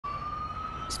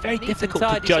It's very difficult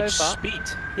to judge speed.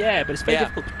 Yeah, but it's very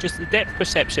difficult. Just the depth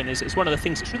perception is one of the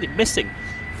things that's really missing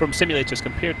from simulators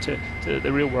compared to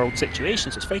the real world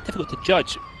situations. It's very difficult to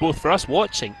judge, both for us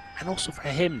watching and also for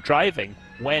him driving,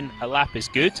 when a lap is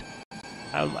good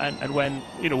and when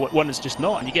one is just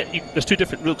not. And there's two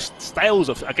different real styles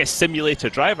of, I guess, simulator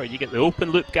driver. You get the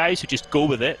open loop guys who just go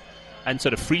with it and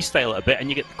sort of freestyle it a bit, and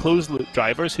you get the closed loop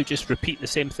drivers who just repeat the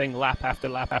same thing lap after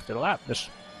lap after lap. There's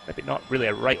maybe not really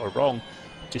a right or wrong,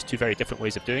 just two very different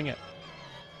ways of doing it.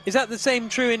 Is that the same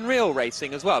true in real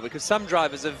racing as well? Because some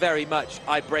drivers are very much,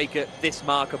 I brake at this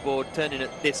marker board, turn in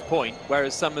at this point,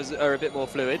 whereas some are a bit more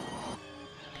fluid.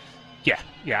 Yeah,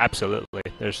 absolutely.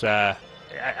 There's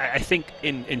I think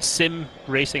in sim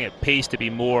racing it pays to be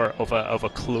more of a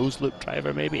closed loop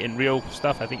driver maybe. In real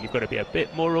stuff I think you've got to be a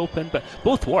bit more open, but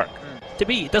both work. To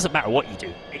me, it doesn't matter what you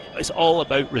do. It's all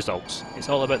about results. It's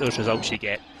all about those results you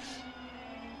get.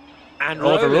 And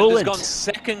Roland has gone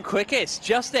second quickest,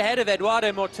 just ahead of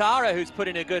Eduardo Mortara, who's put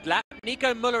in a good lap.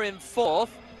 Nico Muller in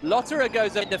fourth. Lotterer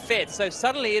goes into fifth. So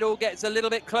suddenly it all gets a little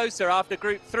bit closer after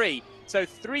Group 3. So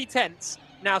 3/10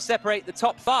 now separate the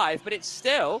top 5, but it's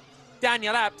still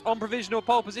Daniel Abt on provisional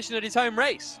pole position at his home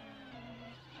race.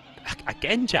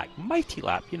 Again, Jack, mighty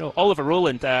lap. Oliver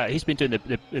Rowland, he's been doing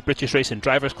the British Racing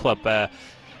Drivers Club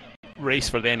race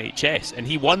for the NHS, and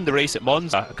he won the race at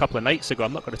Monza a couple of nights ago.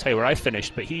 I'm not going to tell you where I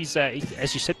finished, but he's,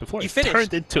 as you said before, he's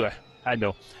turned into a... I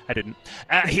know, I didn't.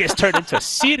 He has turned into a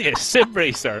serious sim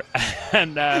racer,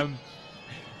 and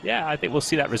yeah, I think we'll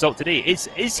see that result today.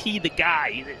 Is he the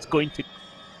guy that's going to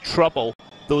trouble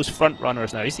those front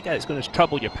runners now? Is he the guy that's going to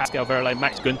trouble your Pascal Wehrlein,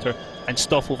 Max Günther, and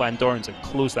Stoffel van Dorns and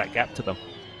close that gap to them?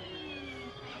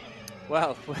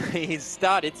 Well, he's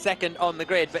started second on the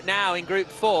grid, but now in Group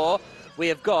 4, we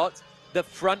have got the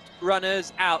front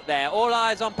runners out there. All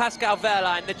eyes on Pascal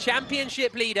Wehrlein, the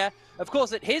championship leader, of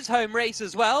course, at his home race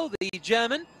as well, the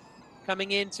German,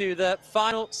 coming into the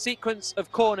final sequence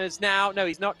of corners now. No,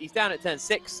 he's not. He's down at turn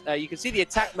 6. You can see the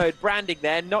attack mode branding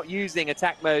there, not using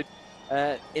attack mode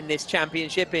in this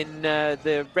championship in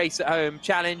the Race at Home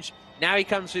challenge. Now he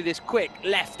comes through this quick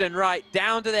left and right,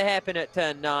 down to the hairpin at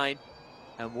turn 9.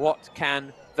 And what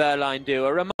can Wehrlein do?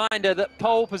 A reminder that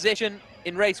pole position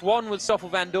in race 1 was Stoffel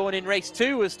van Dorn, in race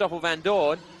 2 was Stoffel van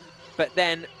Dorn, but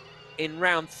then in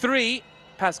round 3,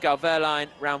 Pascal Wehrlein,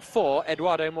 round 4,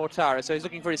 Eduardo Mortara. So he's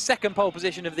looking for his second pole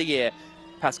position of the year,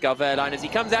 Pascal Wehrlein, as he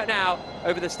comes out now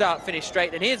over the start-finish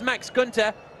straight. And here's Max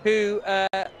Günther, who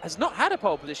has not had a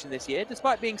pole position this year,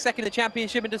 despite being second in the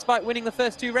championship and despite winning the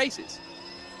first 2 races.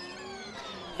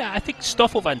 Yeah, I think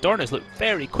Stoffel van Dorn has looked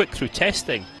very quick through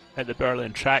testing at the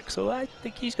Berlin track, so I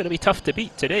think he's going to be tough to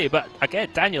beat today. But again,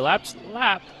 Daniel Abt's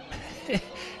lap,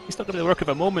 it's not going to be the work of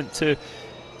a moment to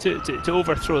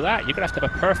overthrow that. You're going to have a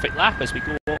perfect lap as we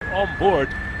go on board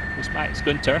with Max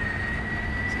Günther.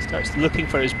 As he starts looking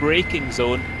for his braking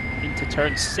zone into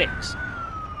turn 6.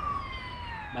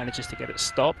 Manages to get it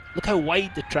stopped. Look how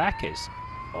wide the track is,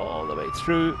 all the way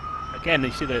through. Again,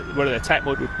 you see where the attack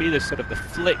mode would be. There's sort of the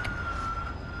flick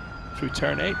through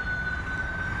turn 8.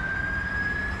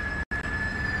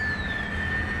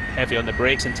 Heavy on the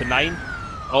brakes into 9.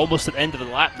 Almost at the end of the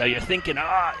lap now. You're thinking,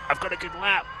 I've got a good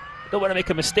lap, don't want to make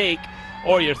a mistake.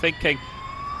 Or you're thinking,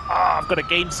 I've got to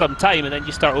gain some time, and then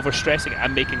you start overstressing it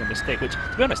and making a mistake, which,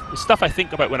 to be honest, is stuff I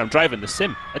think about when I'm driving the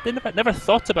sim. I never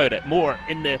thought about it more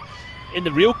in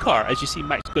the real car, as you see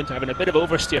Max Günther having a bit of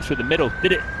oversteer through the middle.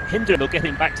 Did it hinder him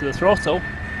getting back to the throttle?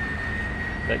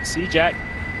 Let's see, Jack.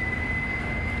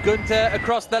 Günther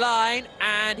across the line,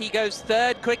 and he goes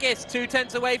third quickest, 2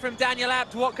 tenths away from Daniel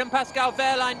Abt. What can Pascal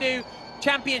Wehrlein do?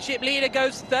 Championship leader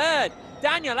goes third.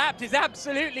 Daniel Abt is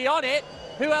absolutely on it.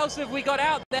 Who else have we got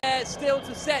out there still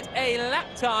to set a lap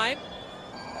time?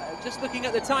 Just looking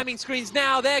at the timing screens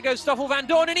now, there goes Stoffel van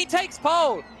Dorn, and he takes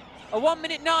pole. A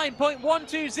 1:09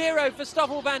 9.120 for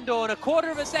Stoffel van Dorn, a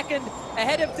quarter of a second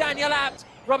ahead of Daniel Abt.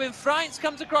 Robin Freins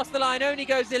comes across the line, only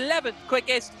goes 11th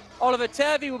quickest. Oliver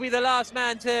Turvey will be the last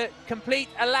man to complete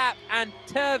a lap, and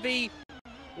Turvey,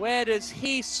 where does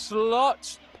he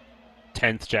slot?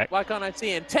 10th, Jack. Why can't I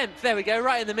see him? 10th, there we go,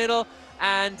 right in the middle.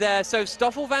 And so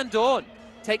Stoffel van Dorn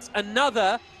takes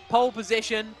another pole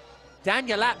position.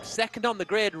 Daniel Abt second on the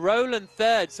grid, Roland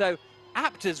third. So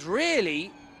Abt has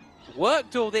really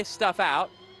worked all this stuff out.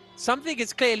 Something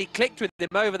has clearly clicked with him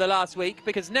over the last week,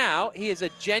 because now he is a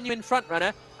genuine front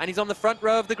runner and he's on the front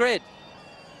row of the grid.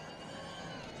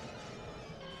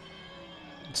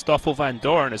 Stoffel van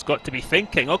Dorn has got to be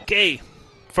thinking, okay,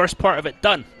 first part of it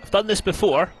done. I've done this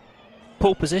before.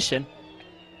 Pole position.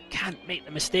 Can't make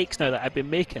the mistakes now that I've been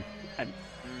making. And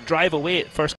drive away at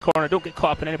first corner. Don't get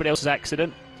caught up in anybody else's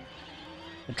accident.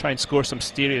 And try and score some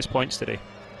serious points today.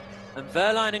 And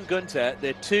Wehrlein and Günther,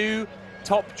 the two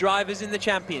top drivers in the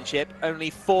championship,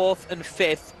 only 4th and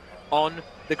 5th on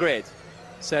the grid.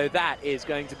 So that is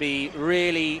going to be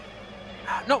really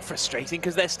not frustrating,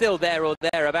 because they're still there or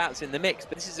thereabouts in the mix,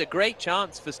 but this is a great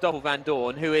chance for Stoffel van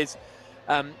Dorn, who is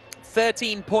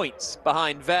 13 points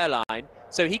behind Wehrlein,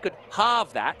 so he could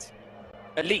halve that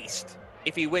at least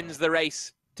if he wins the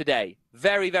race today.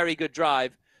 Very, very good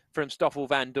drive from Stoffel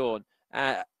van Dorn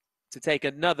to take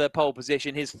another pole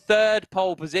position, his 3rd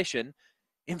pole position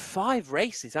in 5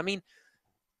 races. I mean,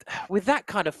 with that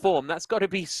kind of form, that's got to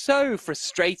be so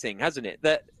frustrating, hasn't it?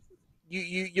 That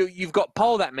you've got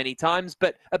pole that many times,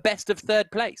 but a best of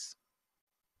 3rd place.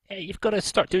 Yeah, you've got to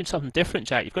start doing something different,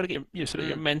 Jack. You've got to get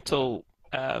your mental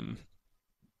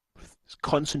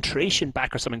concentration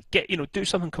back or something. Do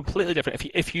something completely different.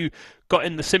 If you got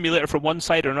in the simulator from one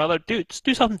side or another, do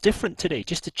something different today,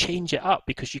 just to change it up,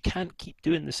 because you can't keep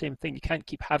doing the same thing. You can't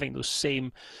keep having those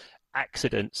same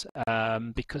accidents,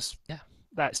 because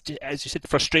that's just, as you said, the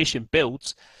frustration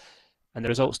builds and the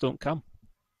results don't come.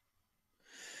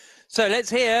 So let's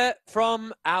hear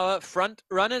from our front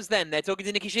runners then. They're talking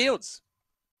to Nikki Shields.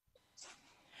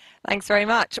 Thanks very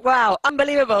much. Wow,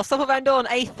 unbelievable. Stoffel van Dorn,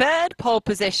 a 3rd pole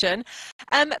position,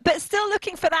 but still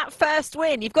looking for that first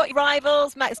win. You've got your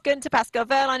rivals, Max Günther, Pascal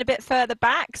Wehrlein a bit further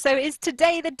back. So is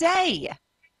today the day?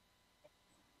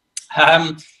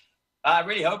 I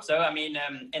really hope so. I mean,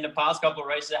 in the past couple of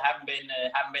races, I haven't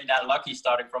been that lucky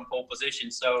starting from pole position.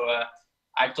 So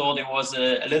I thought it was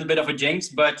a little bit of a jinx,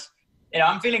 but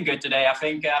I'm feeling good today. I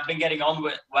think I've been getting on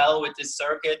well with this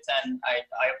circuit, and I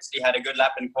obviously had a good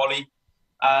lap in quali.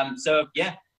 So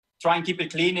yeah, try and keep it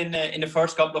clean in the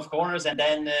first couple of corners, and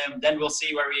then we'll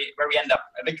see where we end up.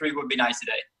 A victory would be nice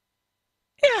today.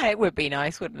 Yeah, it would be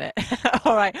nice, wouldn't it?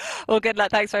 All right. Well, good luck.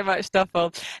 Thanks very much,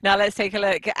 Stoffel. Now let's take a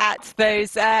look at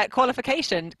those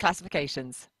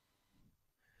classifications.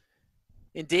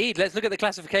 Indeed. Let's look at the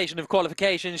classification of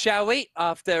qualifications, shall we?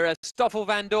 After Stoffel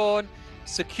van Dorn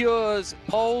secures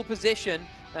pole position,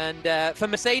 and for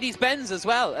Mercedes-Benz as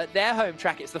well at their home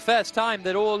track. It's the first time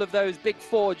that all of those big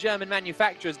 4 German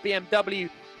manufacturers, BMW,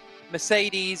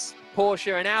 Mercedes,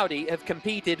 Porsche and Audi, have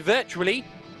competed virtually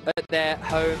at their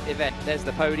home event. There's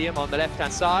the podium on the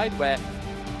left-hand side, where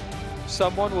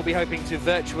someone will be hoping to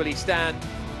virtually stand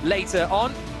later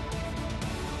on.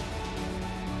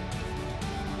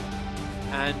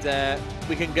 And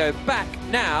we can go back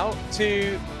now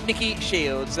to Nikki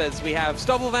Shields, as we have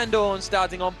Stoffel van Dorn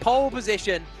starting on pole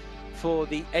position for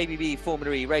the ABB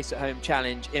Formula E Race at Home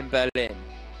Challenge in Berlin.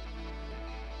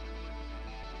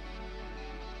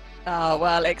 Oh,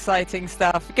 well, exciting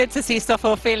stuff. Good to see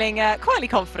Stoffel feeling quietly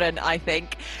confident, I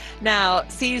think. Now,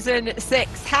 Season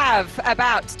 6 have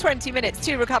about 20 minutes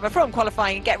to recover from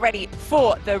qualifying and get ready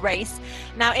for the race.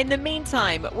 Now, in the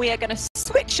meantime, we are going to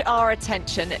switch our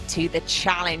attention to the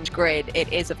challenge grid.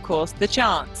 It is, of course, the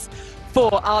chance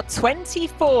for our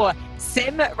 24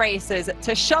 sim racers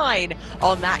to shine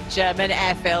on that German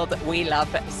airfield we love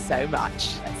so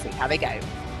much. Let's see how they go.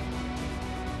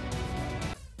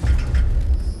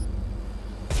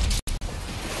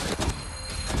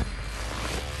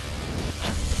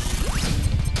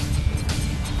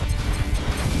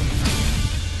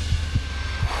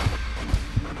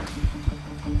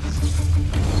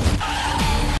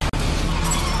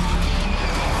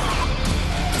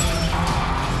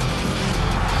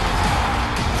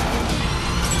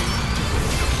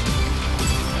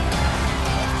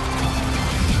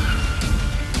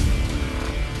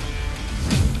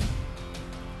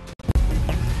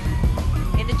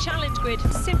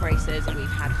 Sim racers,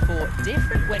 we've had 4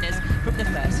 different winners from the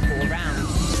first 4 rounds.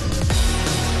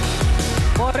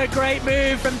 What a great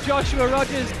move from Joshua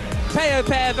Rogers.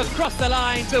 Peopev across the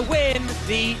line to win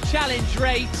the challenge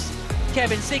race.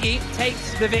 Kevin Siggy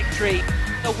takes the victory.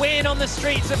 The win on the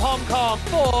streets of Hong Kong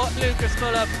for Lucas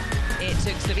Muller. It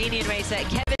took Slovenian racer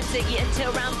Kevin Siggy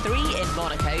until round 3 in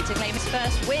Monaco to claim his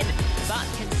first win, but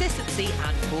consistency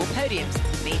and 4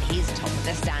 podiums mean he's top of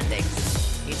the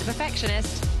standings. He's a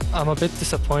perfectionist. I'm a bit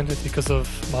disappointed because of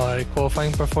my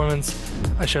qualifying performance.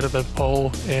 I should have been pole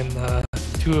in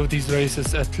 2 of these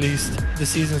races at least. The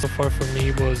season so far for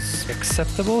me was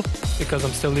acceptable because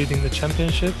I'm still leading the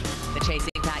championship. The chasing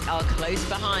pack are close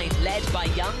behind, led by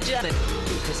young German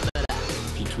Lucas Muller.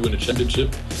 P2 in the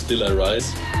championship, still I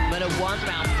rise. Muller won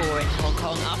round 4 in Hong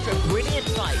Kong after a brilliant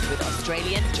fight with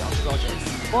Australian Josh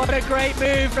Rogers. What a great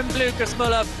move from Lucas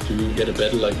Muller. To get a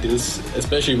battle like this,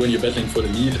 especially when you're battling for the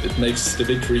lead, it makes the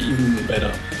victory even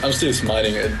better. I'm still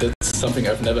smiling, and that's something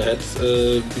I've never had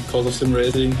because of sim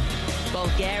racing.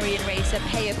 Bulgarian racer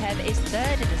Peopev is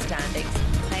 3rd in the standings,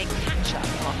 playing catch-up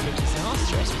after a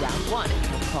disastrous round 1 in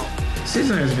Hong Kong.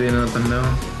 Season has been up and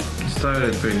down. It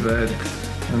started pretty bad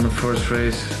on the first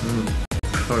race.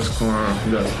 First corner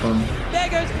got spun. There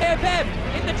goes ABB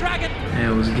in the Dragon.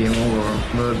 And it was game over,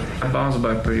 but I bounced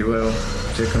back pretty well.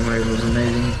 Second race was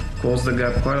amazing. Closed the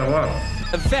gap quite a lot.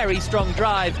 A very strong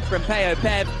drive from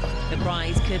ABB. The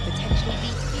prize could potentially be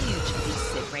huge for these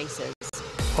sim racers.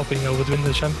 Hoping I would win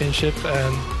the championship,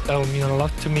 and that would mean a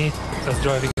lot to me, because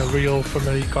driving a real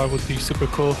Formula E car would be super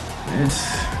cool. It's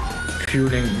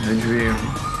fueling the dream.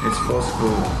 It's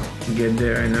possible to get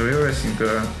there in a real racing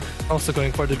car. Also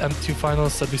going for the M2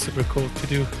 finals, that'd be super cool to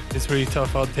do. It's really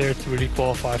tough out there to really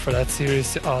qualify for that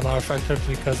series on our factor,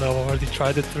 because I've already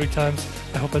tried it 3 times.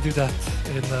 I hope I do that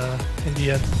in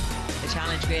the end. The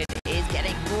challenge grid is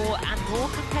getting more and more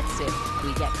competitive as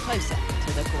we get closer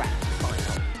to the grand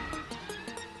final.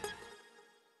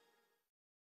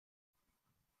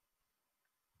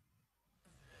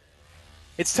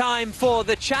 It's time for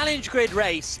the Challenge Grid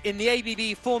race in the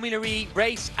ABB Formula E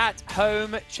Race at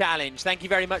Home Challenge. Thank you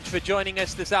very much for joining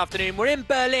us this afternoon. We're in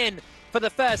Berlin for the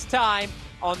first time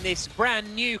on this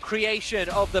brand new creation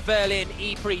of the Berlin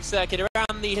E-Prix circuit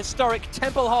around the historic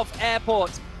Tempelhof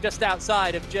Airport just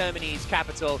outside of Germany's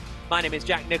capital. My name is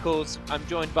Jack Nichols. I'm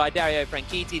joined by Dario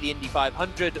Franchitti, the Indy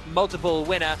 500 multiple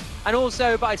winner, and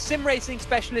also by sim racing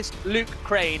specialist Luke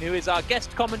Crane, who is our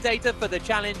guest commentator for the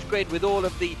Challenge Grid with all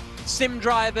of the sim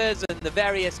drivers and the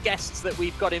various guests that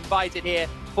we've got invited here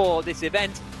for this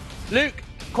event. Luke,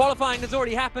 qualifying has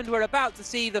already happened. We're about to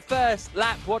see the first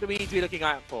lap. What do we need to be looking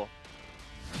out for?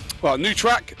 Well, new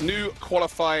track, new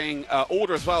qualifying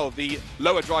order as well. The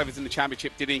lower drivers in the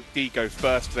championship did indeed go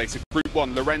first today. So Group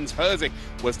 1, Lorenz Herzig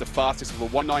was the fastest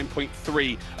with a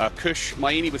 19.3. Kush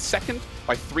Maini was second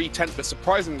by 0.3, but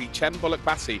surprisingly, Cem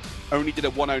Bullock-Bassi only did a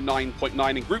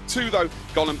 109.9. In Group 2, though,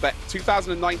 Golenbeck,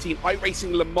 2019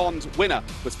 iRacing Le Mans winner,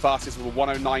 was fastest with a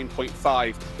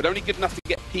 109.5, but only good enough to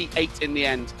get P8 in the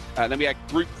end. Then we had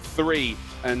Group 3.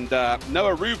 And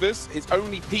Noah Rubers is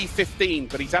only P15,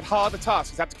 but he's had harder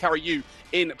tasks. He's had to carry you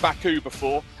in Baku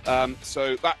before,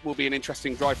 so that will be an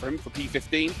interesting drive for him for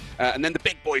P15. And then the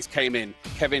big boys came in.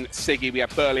 Kevin Siggy, we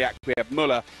have Berliak, we have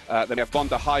Muller, then we have Von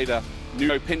der Heide,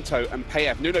 Nuno Pinto and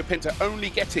Payev. Nuno Pinto only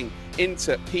getting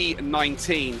into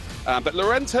P19. But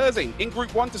Lorenz Herzig in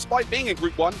Group 1, despite being in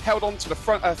Group 1, held on to the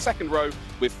front second row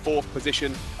with 4th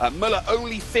position. Muller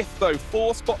only 5th though,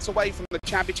 4 spots away from the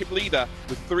championship leader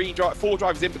with 4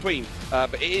 drivers in between.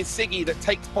 But it is Siggy that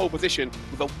takes pole position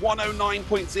with a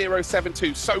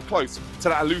 109.072, so close to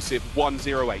that elusive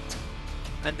 108.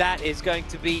 And that is going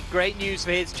to be great news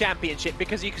for his championship,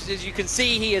 because as you can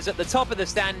see, he is at the top of the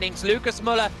standings. Lucas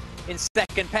Muller in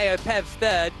second, Peo Pev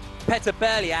third, Peter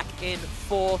Berliak in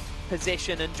 4th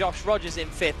position, and Josh Rogers in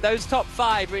 5th. Those top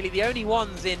 5 really the only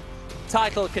ones in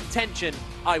title contention,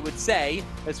 I would say,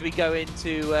 as we go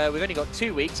into, we've only got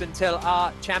 2 weeks until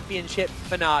our championship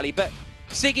finale. But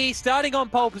Siggy starting on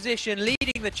pole position,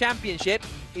 leading the championship.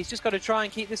 He's just got to try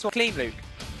and keep this one clean, Luke.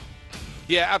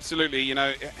 Yeah, absolutely. You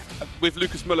know, with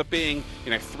Lucas Muller being,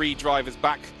 3 drivers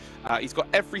back, he's got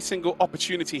every single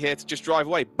opportunity here to just drive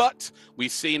away. But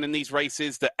we've seen in these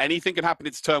races that anything can happen.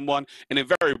 It's turn 1, and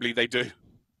invariably they do.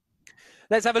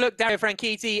 Let's have a look, Dario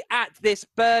Franchitti, at this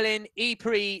Berlin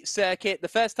E-Prix circuit. The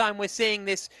first time we're seeing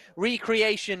this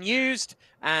recreation used,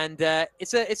 and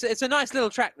it's a nice little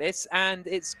track, this, and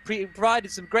it's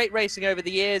provided some great racing over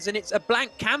the years, and it's a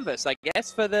blank canvas, I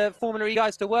guess, for the Formula E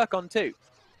guys to work on too.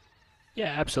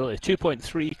 Yeah, absolutely.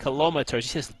 2.3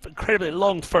 kilometres. Just incredibly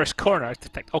long first corner. I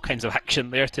expect all kinds of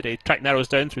action there today. Track narrows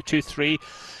down through 2-3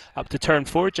 up to turn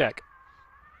 4, Jack.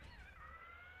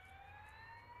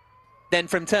 Then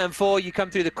from turn 4, you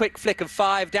come through the quick flick of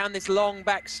 5, down this long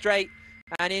back straight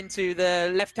and into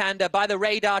the left-hander by the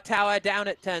radar tower down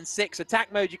at turn 6.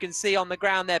 Attack mode you can see on the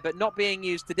ground there, but not being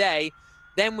used today.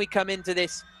 Then we come into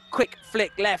this quick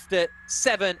flick left at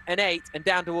 7 and 8 and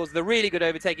down towards the really good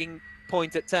overtaking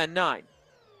point at turn 9.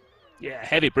 Yeah,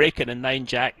 heavy braking in 9,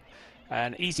 Jack,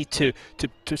 and easy to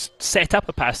set up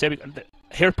a pass there.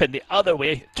 Hairpin the other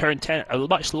way, turn 10, a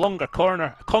much longer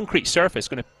corner, a concrete surface,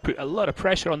 going to put a lot of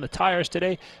pressure on the tyres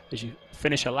today as you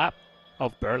finish a lap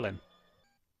of Berlin.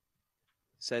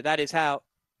 So that is how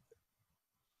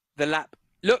the lap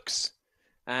looks,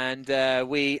 and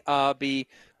we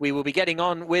will be getting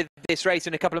on with this race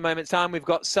in a couple of moments' time. We've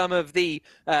got some of the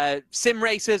sim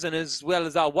racers, and as well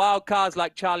as our wild cards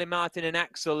like Charlie Martin and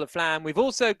Axel Laflamme. We've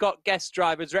also got guest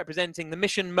drivers representing the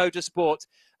Mission Motorsport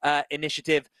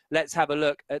initiative. Let's have a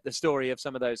look at the story of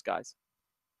some of those guys.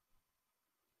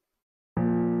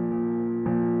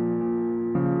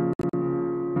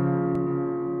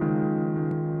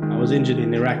 I was injured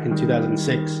in Iraq in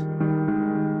 2006.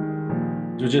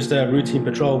 It was just a routine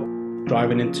patrol.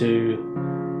 driving into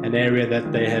an area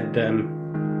that they had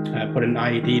put an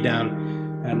IED down,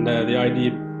 and the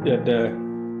IED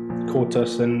had caught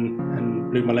us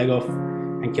and blew my leg off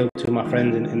and killed two of my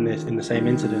friends in the same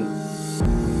incident.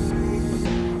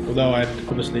 Although I'd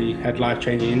obviously had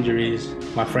life-changing injuries,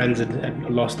 my friends had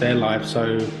lost their lives, so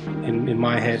in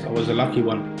my head I was a lucky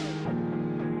one.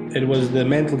 It was the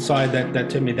mental side that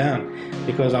took me down,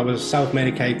 because I was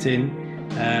self-medicating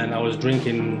and I was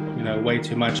drinking, way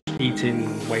too much, eating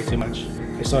way too much.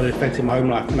 It started affecting my home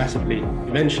life massively.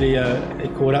 Eventually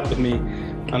it caught up with me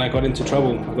and I got into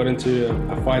trouble. I got into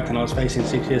a fight and I was facing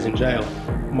 6 years in jail.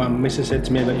 My missus said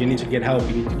to me that you need to get help,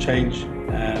 you need to change.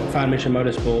 I found Mission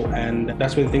Motorsport, and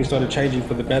that's when things started changing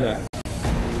for the better.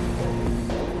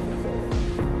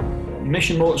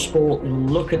 Mission Motorsport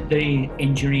look at the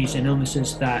injuries and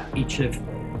illnesses that each of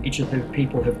the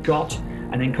people have got,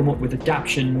 and then come up with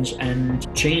adaptations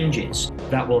and changes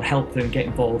that will help them get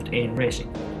involved in racing.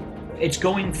 It's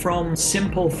going from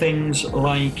simple things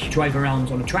like drive around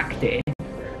on a track day,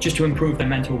 just to improve their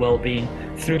mental well-being,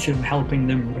 through to helping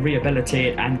them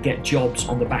rehabilitate and get jobs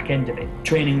on the back end of it,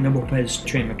 training them up as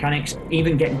trained mechanics,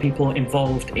 even getting people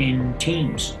involved in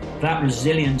teams. That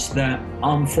resilience that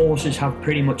armed forces have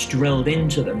pretty much drilled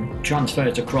into them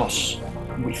transfers across.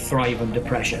 We thrive under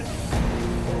pressure.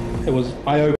 It was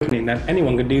eye-opening that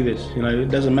anyone could do this. It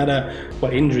doesn't matter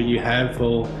what injury you have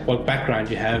or what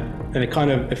background you have, and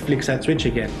it flicks that switch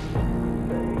again.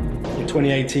 In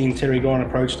 2018, Terry Gorn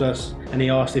approached us and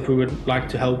he asked if we would like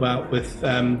to help out with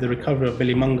the recovery of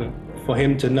Billy Munger. For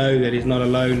him to know that he's not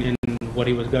alone in what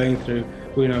he was going through,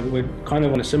 we're kind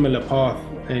of on a similar path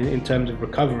in terms of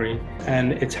recovery,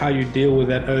 and it's how you deal with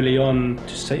that early on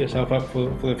to set yourself up for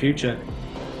the future.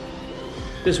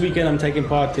 This weekend I'm taking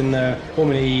part in the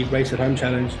Formula E Race at Home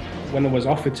Challenge. When it was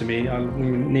offered to me, I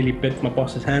nearly bit my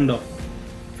boss's hand off.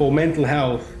 For mental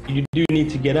health, you do need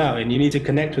to get out and you need to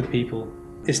connect with people.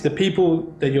 It's the people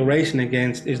that you're racing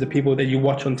against, is the people that you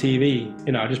watch on TV.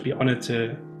 I'd just be honoured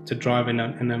to drive in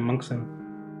amongst them.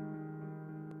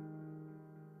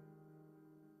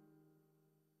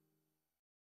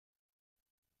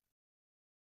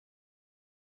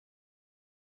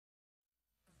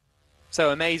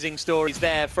 So amazing stories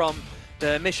there from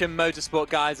the Mission Motorsport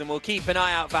guys, and we'll keep an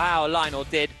eye out for how Lionel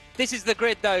did. This is the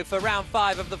grid though for round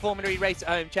 5 of the Formula E Race at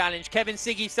Home Challenge. Kevin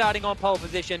Siggy starting on pole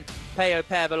position, Peo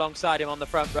Pev alongside him on the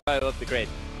front row of the grid.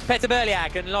 Petter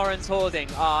Berliak and Lawrence Horsing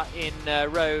are in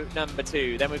row number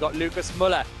 2. Then we've got Lucas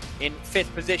Muller in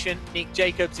 5th position, Nick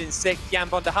Jacobs in 6th, Jan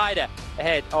van der Heide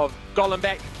ahead of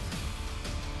Gollenbeck.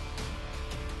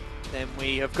 Then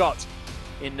we have got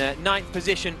in 9th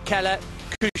position Keller.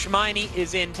 Kushmaini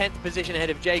is in 10th position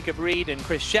ahead of Jacob Reed and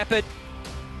Chris Shepherd.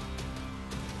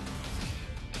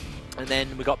 And then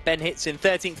we've got Ben Hitz in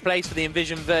 13th place for the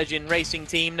Envision Virgin Racing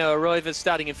team. Noah Roivers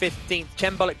starting in 15th.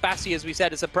 Chembolik Bassi, as we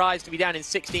said, a surprise to be down in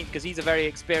 16th because he's a very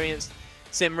experienced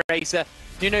sim racer.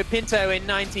 Nuno Pinto in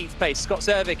 19th place. Scott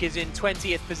Servick is in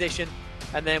 20th position.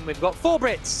 And then we've got 4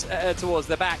 Brits towards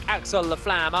the back. Axel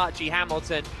Laflamme, Archie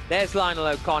Hamilton. There's Lionel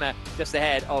O'Connor just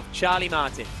ahead of Charlie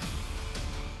Martin.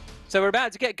 So we're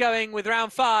about to get going with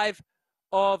round 5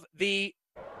 of the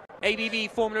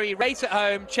ABB Formula E Race at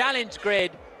Home Challenge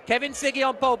grid. Kevin Siggy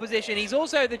on pole position. He's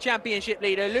also the championship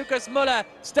leader. Lucas Muller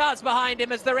starts behind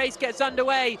him as the race gets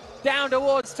underway. Down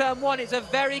towards turn 1. It's a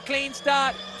very clean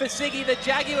start for Siggy. The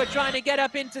Jaguar trying to get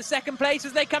up into 2nd place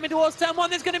as they come in towards turn 1.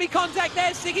 There's going to be contact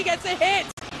there. Siggy gets a hit.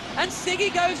 And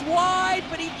Siggy goes wide,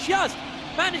 but he just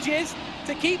manages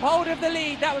to keep hold of the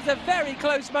lead. That was a very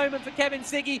close moment for Kevin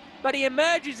Siggy, but he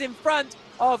emerges in front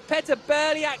of Petter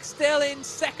Berliak, still in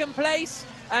 2nd place,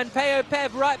 and Peo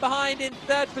Pev right behind in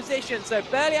 3rd position. So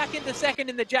Berliak into 2nd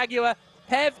in the Jaguar,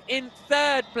 Pev in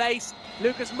 3rd place.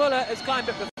 Lucas Muller has climbed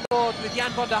up the board with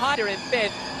Jan van der Heide in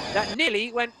 5th. That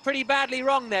nearly went pretty badly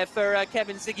wrong there for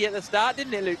Kevin Siggy at the start,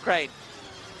 didn't it, Luke Crane?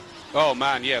 Oh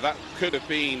man, yeah, that could have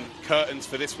been curtains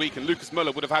for this week, and Lucas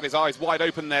Muller would have had his eyes wide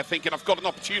open there thinking, I've got an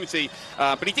opportunity,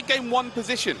 but he did gain 1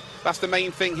 position. That's the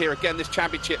main thing here. Again, this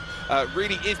championship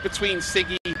really is between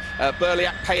Siggy,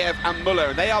 Berliak, Peev and Muller,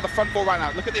 and they are the front 4 right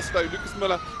now. Look at this though, Lucas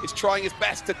Muller is trying his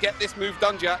best to get this move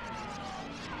done, Jack.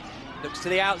 Looks to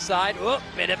the outside,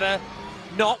 bit of a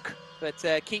knock, but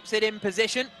keeps it in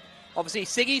position. Obviously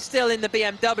Siggy's still in the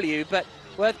BMW, but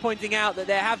worth pointing out that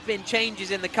there have been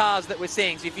changes in the cars that we're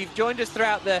seeing. So if you've joined us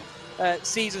throughout the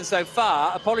season so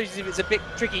far, apologies if it's a bit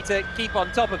tricky to keep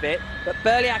on top of it, but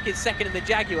Berliak is 2nd in the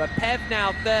Jaguar, Pev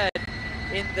now 3rd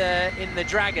in the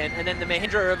Dragon, and then the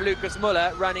Mahindra of Lucas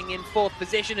Muller running in 4th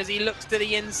position as he looks to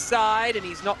the inside, and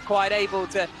he's not quite able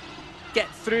to get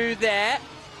through there.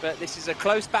 But this is a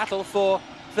close battle for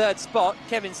third spot.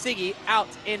 Kevin Siggy out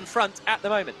in front at the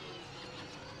moment.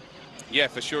 Yeah,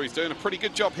 for sure. He's doing a pretty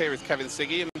good job here with Kevin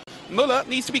Siggy. And Muller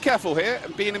needs to be careful here.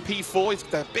 And being in P4, he's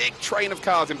got a big train of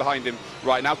cars in behind him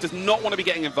right now. Does not want to be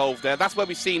getting involved there. That's where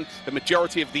we've seen the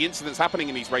majority of the incidents happening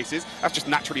in these races. That's just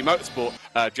naturally motorsport,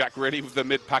 Jack, really, with the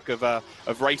mid-pack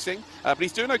of racing. But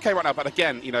he's doing okay right now. But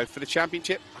again, you know, for the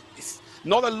championship, it's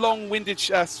not a long-winded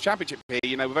championship here.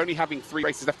 You know, we're only having 3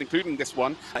 races left, including this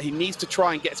one. He needs to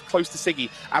try and get as close to Siggy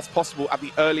as possible at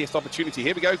the earliest opportunity.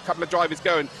 Here we go. A couple of drivers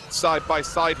going side by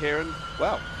side here. And,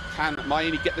 well, can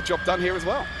Maini get the job done here as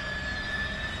well?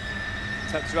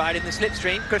 Tucks right in the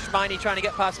slipstream. Chris Maini trying to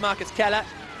get past Marcus Keller.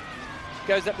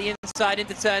 Goes up the inside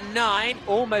into turn 9.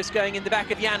 Almost going in the back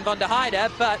of Jan van der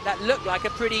Heide, but that looked like a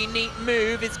pretty neat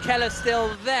move. Is Keller still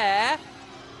there?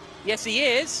 Yes, he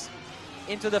is.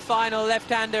 Into the final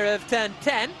left-hander of turn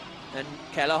 10, and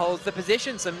Keller holds the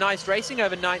position. Some nice racing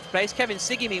over 9th place. Kevin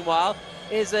Siggy, meanwhile,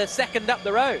 is second up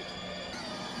the road.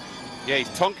 Yeah, he's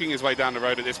tonking his way down the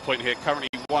road at this point here. Currently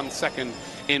 1 second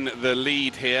in the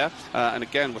lead here. And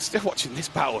again, we're still watching this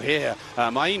battle here.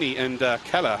 Maini and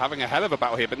Keller having a hell of a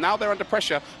battle here. But now they're under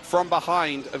pressure from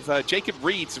behind of Jacob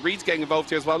Reeds. Reeds getting involved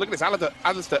here as well. Look at this,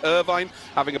 Alistair Irvine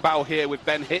having a battle here with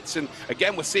Ben Hitz. And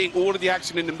again, we're seeing all of the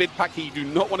action in the mid-pack here. You do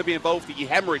not want to be involved in the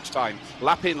hemorrhage time.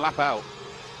 Lap in, lap out.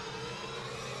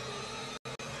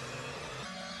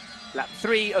 Lap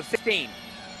 3 of 15.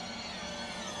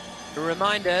 A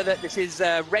reminder that this is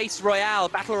a race royale,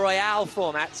 battle royale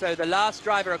format, so the last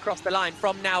driver across the line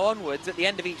from now onwards at the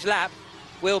end of each lap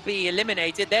will be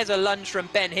eliminated. There's a lunge from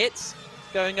Ben Hitz,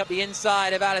 going up the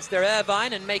inside of Alistair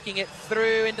Irvine and making it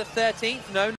through into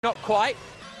 13th. No, not quite.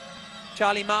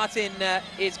 Charlie Martin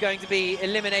is going to be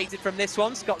eliminated from this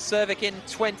one. Scott Cervic in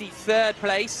 23rd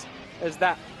place as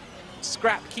that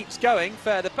scrap keeps going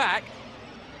further back.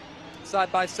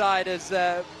 Side by side as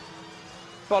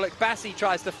Bollock Bassi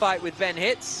tries to fight with Ben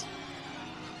Hitz.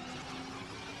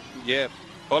 Yeah,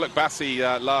 Bollock Bassi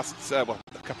well,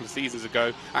 a couple of seasons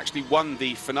ago actually won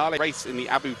the finale race in the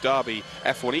Abu Dhabi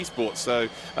F1 Esports. So,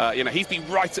 you know, he's been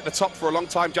right at the top for a long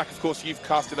time. Jack, of course, you've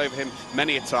casted over him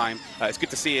many a time. It's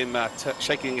good to see him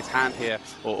shaking his hand here,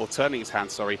 or turning his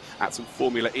hand, sorry, at some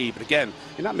Formula E. But again,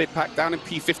 in that mid-pack, down in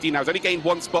P15 now, he's only gained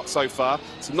 1 spot so far.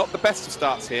 So not the best of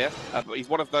starts here, but he's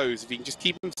one of those. If he can just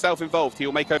keep himself involved,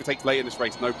 he'll make overtakes late in this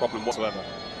race, no problem whatsoever.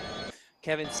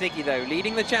 Kevin Siggy, though,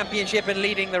 leading the championship and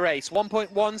leading the race.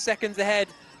 1.1 seconds ahead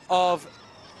of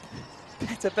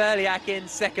Peter Berliak in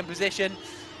 2nd position.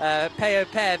 Peo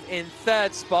Pev in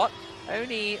 3rd spot.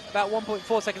 Only about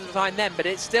 1.4 seconds behind them, but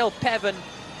it's still Pev and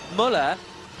Muller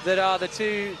that are the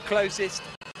 2 closest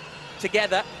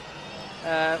together.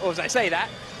 Or as I say that,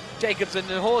 Jacobsen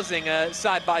and Horsing are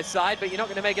side by side, but you're not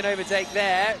going to make an overtake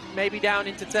there. Maybe down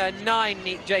into turn 9,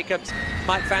 Nick Jacobs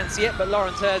might fancy it, but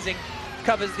Lawrence Herzing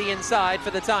covers the inside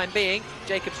for the time being.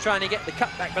 Jacobs trying to get the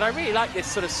cutback, but I really like this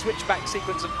sort of switchback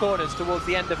sequence of corners towards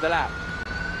the end of the lap.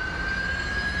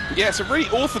 Yeah, it's a really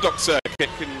orthodox circuit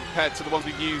compared to the ones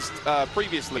we've used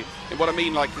previously. And what I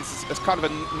mean, like, this is kind of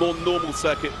a more normal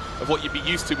circuit of what you'd be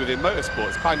used to within motorsport.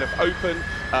 It's kind of open,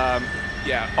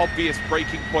 yeah, obvious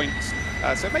braking points.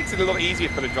 So it makes it a lot easier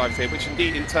for the drivers here, which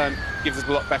indeed in turn gives us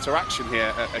a lot better action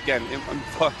here. Again,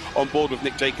 on board with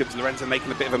Nick Jacobs, Lorenzo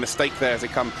making a bit of a mistake there as they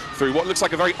come through what looks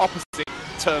like a very opposite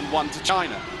turn 1 to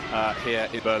China here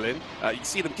in Berlin. You can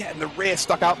see them getting the rear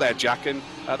stuck out there, Jack, and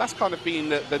that's kind of been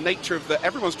the nature of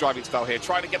everyone's driving style here,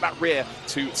 trying to get that rear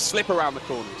to slip around the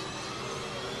corners.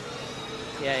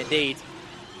 Yeah, indeed.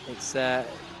 It's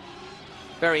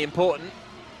very important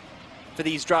for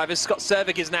these drivers. Scott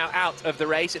Cervic is now out of the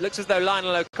race. It looks as though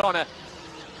Lionel O'Connor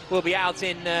will be out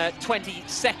in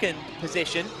 22nd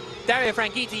position. Dario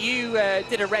Franchitti, you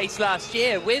did a race last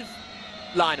year with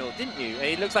Lionel, didn't you?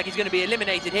 It looks like he's going to be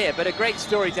eliminated here, but a great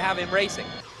story to have him racing.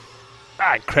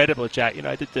 Incredible, Jack. You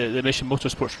know, I did the Mission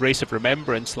Motorsports Race of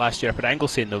Remembrance last year up at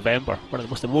Anglesey in November. One of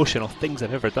the most emotional things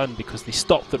I've ever done, because they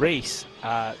stopped the race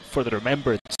for the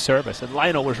Remembrance service, and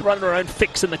Lionel was running around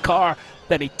fixing the car.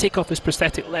 Then he'd take off his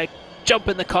prosthetic leg, jump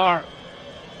in the car,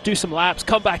 do some laps,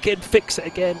 come back in, fix it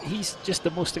again. He's just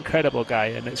the most incredible guy,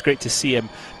 and it's great to see him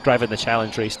driving the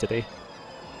challenge race today.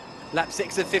 Lap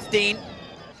 6 of 15.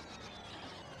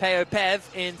 Peo Pev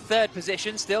in 3rd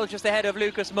position, still just ahead of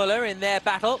Lucas Muller in their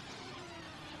battle.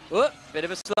 Whoop, bit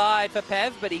of a slide for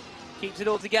Pev, but he keeps it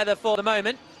all together for the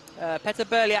moment. Peter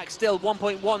Berliak still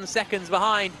 1.1 seconds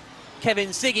behind Kevin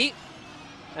Siggy.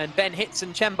 And Ben Hitz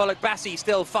and Cem Bollock Bassi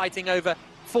still fighting over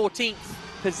 14th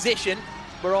position.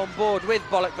 We're on board with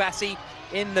Bollock Bassi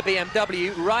in the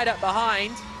BMW, right up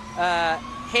behind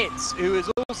Hitz, who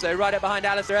is also right up behind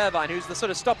Alistair Irvine, who's the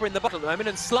sort of stopper in the bottle at the moment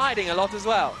and sliding a lot as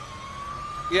well.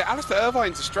 Yeah, Alistair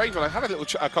Irvine's a strange one. I had a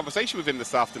little conversation with him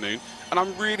this afternoon, and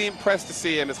I'm really impressed to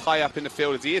see him as high up in the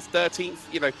field as he is, 13th.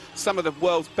 You know, some of the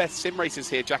world's best sim racers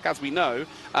here, Jack, as we know.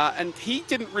 And he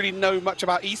didn't really know much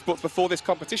about esports before this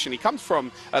competition. He comes from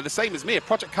the same as me, a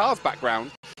Project Cars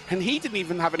background, and he didn't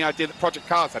even have any idea that Project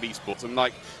Cars had esports. And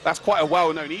like, that's quite a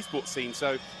well-known esports scene.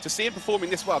 So to see him performing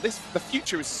this well, the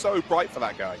future is so bright for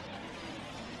that guy.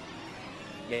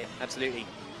 Yeah, absolutely.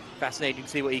 Fascinating to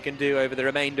see what he can do over the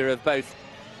remainder of both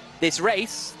this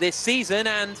race, this season,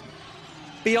 and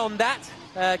beyond that.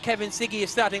 Kevin Siggy is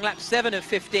starting lap 7 of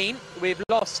 15. We've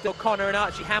lost O'Connor and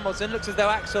Archie Hamilton. Looks as though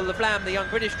Axel Laflamme, the young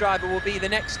British driver, will be the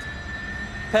next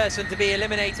person to be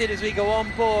eliminated as we go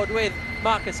on board with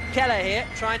Marcus Keller here,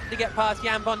 trying to get past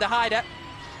Jan van der Heide.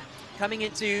 Coming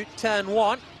into turn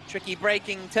 1, tricky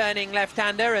braking, turning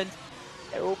left-hander, and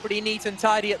they're all pretty neat and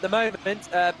tidy at the moment.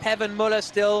 Pev and Muller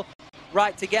still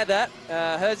right together.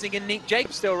 Herzing and Nick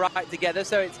Jacobs still right together,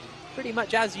 so it's pretty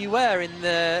much as you were in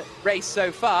the race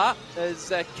so far,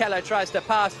 as Keller tries to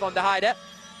pass van der Heide.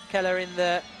 Keller in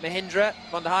the Mahindra,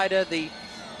 van der Heide, the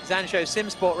Zansho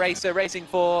Simsport racer, racing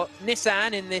for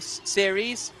Nissan in this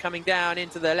series, coming down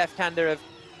into the left-hander of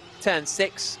turn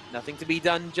 6. Nothing to be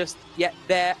done just yet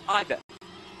there either.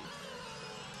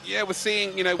 Yeah, we're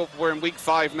seeing, you know, we're in week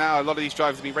 5 now. A lot of these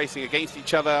drivers have been racing against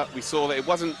each other. We saw that it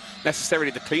wasn't necessarily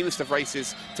the cleanest of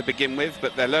races to begin with,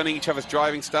 but they're learning each other's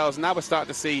driving styles. Now we're starting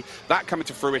to see that coming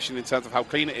to fruition in terms of how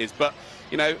clean it is. But,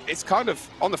 you know, it's kind of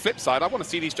on the flip side. I want to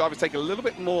see these drivers take a little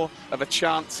bit more of a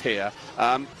chance here.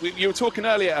 You were talking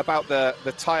earlier about the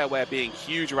tyre wear being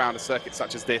huge around a circuit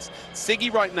such as this.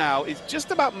 Siggy right now is just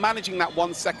about managing that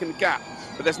 1 second gap,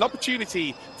 but there's an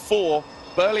opportunity for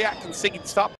Berliak and Siggy to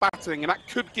start battling, and that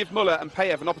could give Muller and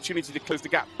Payev an opportunity to close the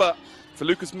gap. But for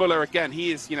Lucas Muller, again,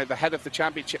 he is, you know, the head of the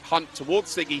championship hunt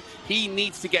towards Siggy. He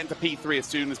needs to get into P3 as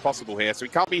soon as possible here, so he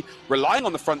can't be relying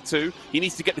on the front 2. He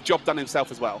needs to get the job done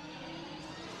himself as well.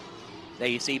 There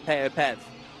you see Pev,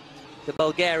 the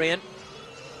Bulgarian,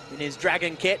 in his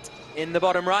Dragon kit in the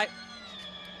bottom right.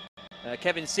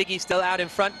 Kevin Siggy still out in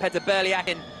front. Peter Berliak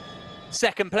in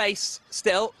second place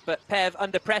still, but Pev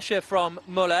under pressure from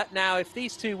Muller. Now, if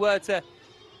these two were to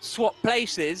swap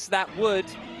places, that would,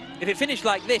 if it finished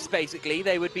like this, basically,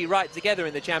 they would be right together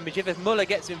in the championship. If Muller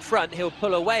gets in front, he'll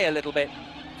pull away a little bit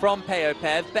from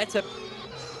Pev. Better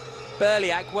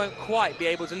Berliak won't quite be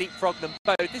able to leapfrog them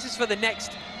both. This is for the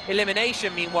next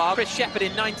elimination, meanwhile. Chris Shepherd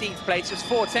in 19th place, just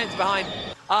 4/10 behind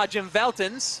Arjun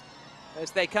Veltons, as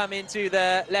they come into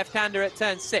the left-hander at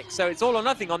turn 6. So it's all or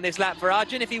nothing on this lap for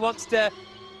Arjun if he wants to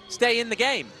stay in the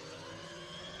game.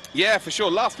 Yeah, for sure.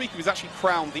 Last week he was actually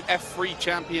crowned the F3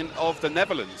 champion of the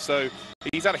Netherlands. So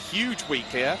he's had a huge week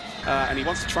here, and he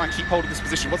wants to try and keep hold of this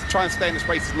position, wants to try and stay in this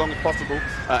race as long as possible,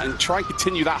 and try and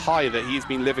continue that high that he's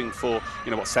been living for,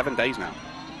 you know, what, 7 days now.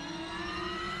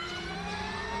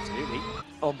 Absolutely.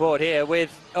 On board here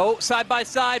with, side by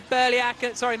side,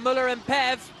 Muller and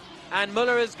Pev. And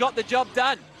Muller has got the job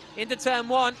done. Into turn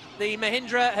 1, the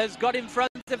Mahindra has got in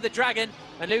front of the Dragon,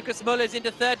 and Lucas Muller's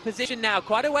into 3rd position now,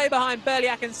 quite a way behind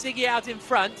Berliak and Siggy out in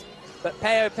front, but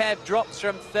Pev drops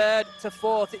from 3rd to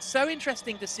 4th. It's so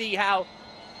interesting to see how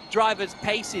drivers'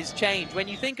 paces change. When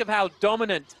you think of how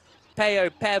dominant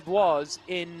Pev was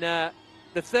in the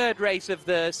second race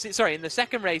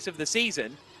of the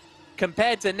season,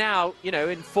 compared to now, you know,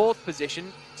 in 4th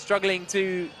position, struggling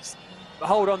to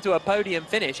hold on to a podium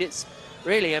finish. It's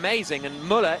really amazing, and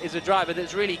Muller is a driver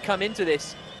that's really come into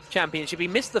this championship. He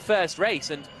missed the first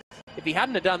race, and if he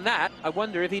hadn't have done that, I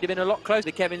wonder if he'd have been a lot closer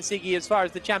to Kevin Siggy as far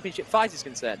as the championship fight is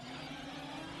concerned.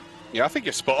 Yeah, I think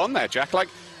you're spot on there, Jack. Like,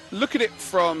 look at it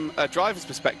from a driver's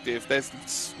perspective.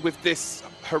 With this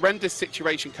horrendous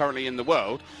situation currently in the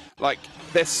world, like,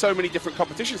 there's so many different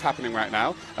competitions happening right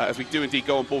now, as we do indeed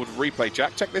go on board with replay.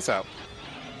 Jack, check this out.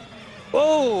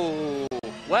 Oh,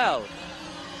 well,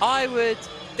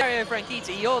 Dario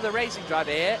Franchitti, you're the racing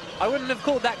driver here. I wouldn't have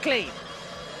called that clean.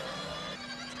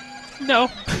 No,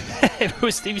 he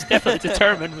was definitely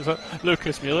determined with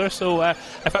Lucas Muller. So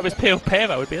if I was Pev,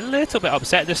 I would be a little bit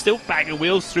upset. They're still banging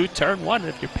wheels through turn 1.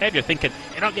 If you're Pev, you're thinking,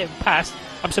 you're not getting past.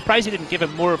 I'm surprised he didn't give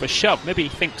him more of a shove. Maybe he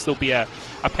thinks there'll be a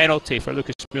penalty for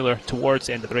Lucas Muller towards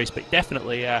the end of the race, but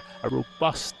definitely a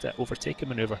robust overtaking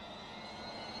manoeuvre.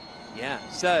 Yeah,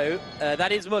 so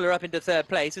that is Muller up into 3rd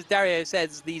place. As Dario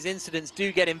says, these incidents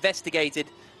do get investigated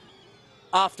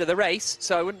after the race,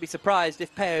 so I wouldn't be surprised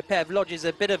if Pev lodges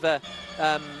a bit of a,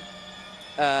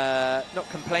 not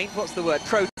complaint, what's the word,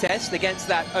 protest against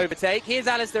that overtake. Here's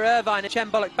Alistair Irvine and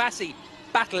Chembolok Bassi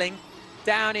battling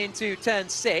down into turn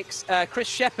 6. Chris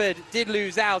Shepherd did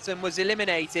lose out and was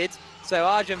eliminated. So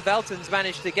Arjen Velten's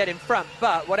managed to get in front,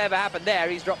 but whatever happened there,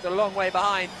 he's dropped a long way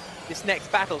behind this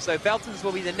next battle. So Velten's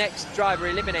will be the next driver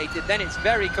eliminated. Then it's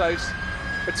very close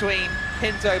between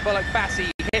Pinto, Bullock,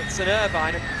 Bassi, Hitz and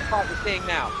Irvine, and the part we're seeing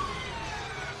now.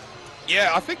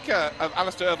 Yeah, I think of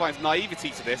Alistair Irvine's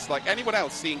naivety to this, like anyone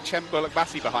else seeing Cem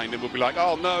Bullock-Bassi behind him would be like,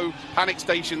 oh no, panic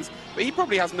stations. But he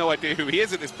probably has no idea who he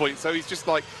is at this point, so he's just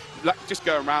like, just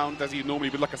going around as he normally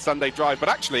would, like a Sunday drive. But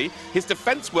actually, his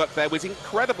defence work there was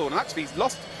incredible, and actually he's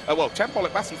lost, well, Cem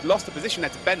Bullock-Bassi's lost the position there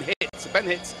to Ben Hitz. So Ben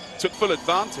Hitz took full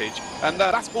advantage, and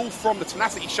that's all from the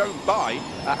tenacity shown by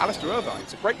Alistair Irvine.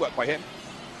 So great work by him.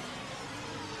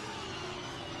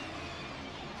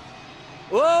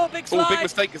 Whoa, big slide. Oh, big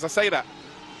mistake as I say that.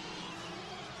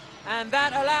 And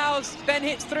that allows Ben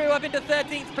Hitz through up into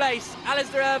 13th place.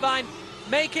 Alistair Irvine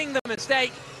making the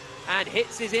mistake, and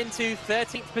Hitz is into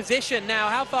 13th position. Now,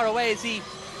 how far away is he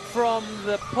from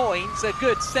the points? A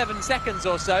good 7 seconds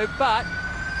or so, but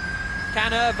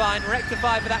can Irvine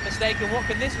rectify for that mistake? And what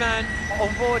can this man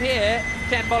on board here,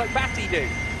 Cem Bullock-Bassi, do?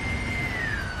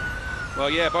 Well,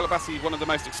 yeah, Bullock-Bassi is one of the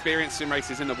most experienced sim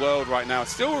racers in the world right now.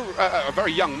 Still a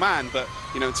very young man, but,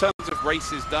 you know, in terms of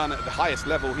races done at the highest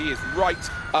level, he is right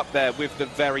up there with the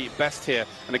very best here.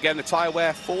 And again, the tyre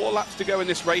wear, 4 laps to go in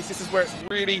this race. This is where it's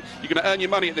really, you're going to earn your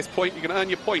money at this point. You're going to earn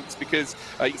your points because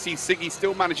you can see Siggy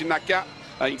still managing that gap.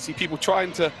 You can see people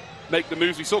trying to make the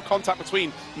moves. We saw contact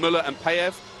between Muller and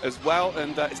Payev as well,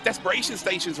 and it's desperation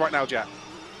stations right now, Jack.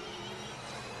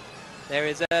 There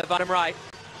is bottom right.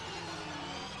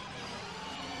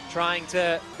 Trying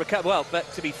to recover, well,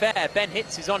 but to be fair, Ben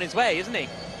Hitz is on his way, isn't he?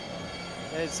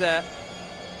 There's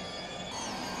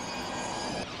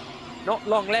not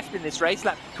long left in this race,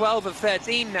 lap 12 of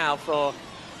 13 now for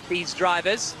these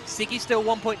drivers. Siggy still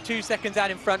 1.2 seconds out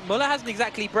in front. Muller hasn't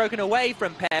exactly broken away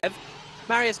from Pev.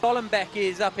 Marius Bollenbeck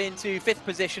is up into 5th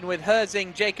position with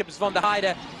Herzing, Jacobs, von der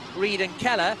Heide, Reed and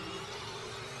Keller.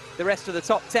 The rest of the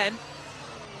top 10.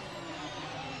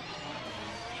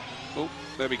 Oh,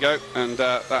 there we go, and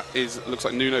that looks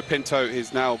like Nuno Pinto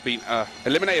has now been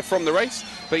eliminated from the race.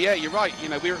 But yeah, you're right, you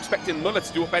know, we were expecting Muller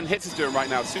to do what Ben Hitz is doing right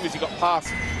now. As soon as he got past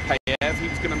Payev, he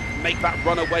was going to make that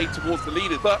run away towards the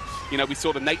leaders. But, you know, we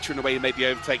saw the nature in the way he made the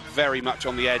overtake very much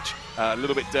on the edge, a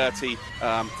little bit dirty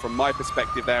from my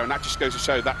perspective there, and that just goes to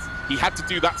show that he had to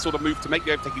do that sort of move to make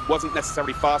the overtake. He wasn't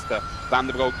necessarily faster than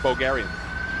the Bulgarian.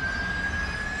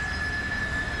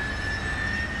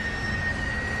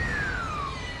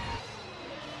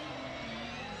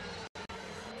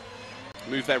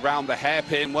 Move there round the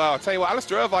hairpin. Well, I'll tell you what,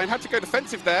 Alistair Irvine had to go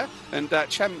defensive there, and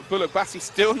Cem Bullock-Bassi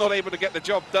still not able to get the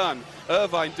job done.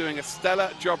 Irvine doing a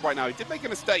stellar job right now. He did make a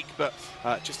mistake, but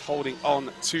just holding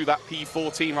on to that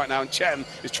P14 right now, and Cem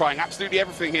is trying absolutely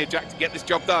everything here, Jack, to get this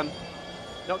job done.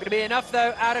 Not going to be enough,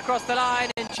 though, out across the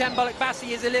line, and Cem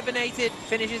Bullock-Bassi is eliminated,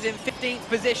 finishes in 15th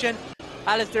position.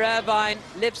 Alistair Irvine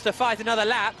lives to fight another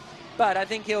lap, but I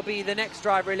think he'll be the next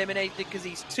driver eliminated because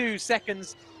he's 2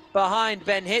 seconds behind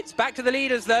Ben Hitz. Back to the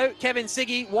leaders, though. Kevin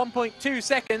Siggy, 1.2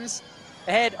 seconds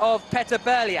ahead of Petr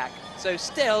Berliak. So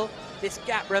still, this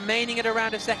gap remaining at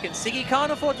around a second. Siggy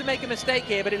can't afford to make a mistake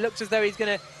here, but it looks as though he's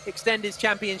going to extend his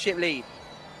championship lead.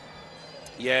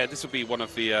 Yeah, this will be one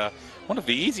of the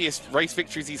easiest race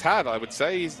victories he's had, I would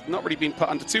say. He's not really been put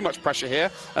under too much pressure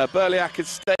here. Berliak has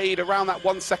stayed around that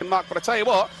 1 second mark, but I tell you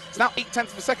what, it's now 0.8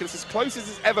 of a second. It's as close as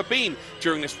it's ever been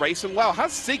during this race. And well,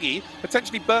 has Siggy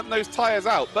potentially burnt those tyres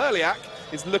out? Berliak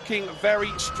is looking very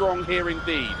strong here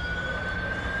indeed.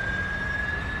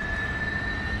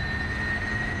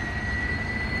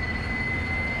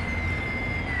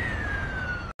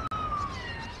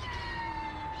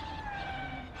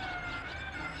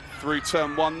 Through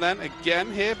turn 1 then,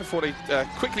 again here, before they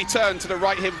quickly turn to the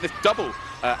right here with this double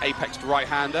apexed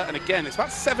right-hander. And again, it's about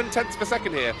 0.7 of a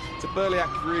second here. So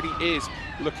Berliak really is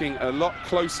looking a lot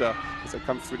closer as they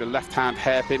come through the left-hand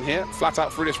hairpin here. Flat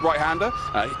out through this right-hander.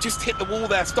 He just hit the wall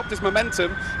there, stopped his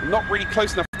momentum. Not really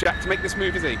close enough, Jack, to make this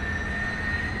move, is he?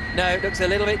 No, looks a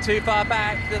little bit too far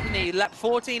back, doesn't he? Lap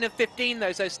 14 of 15,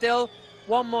 though, so still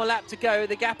one more lap to go.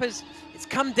 The gap it's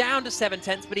come down to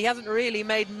 0.7, but he hasn't really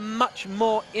made much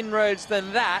more inroads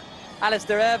than that.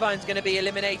 Alistair Irvine's going to be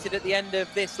eliminated at the end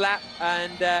of this lap,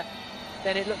 and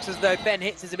then it looks as though Ben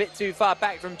Hitz is a bit too far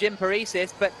back from Jim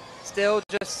Parisis, but still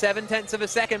just 0.7 of a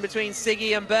second between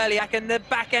Siggy and Berliak, and the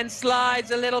back end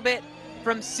slides a little bit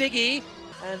from Siggy,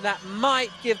 and that might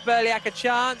give Berliak a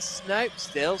chance. Nope,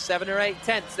 still 7 or 8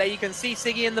 tenths. There you can see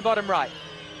Siggy in the bottom right.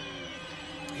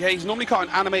 Yeah, he's normally quite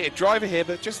an animated driver here,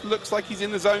 but just looks like he's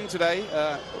in the zone today.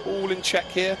 All in check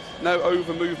here. No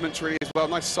over movements really as well.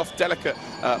 Nice soft, delicate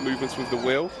movements with the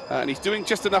wheel. And he's doing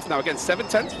just enough now. Again,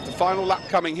 7/10 with the final lap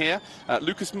coming here.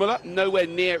 Lucas Muller, nowhere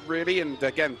near really. And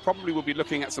again, probably will be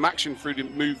looking at some action through the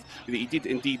move that he did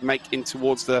indeed make in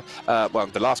towards the,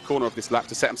 the last corner of this lap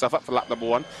to set himself up for lap number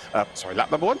one.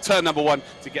 Turn number one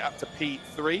to get up to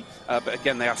P3. But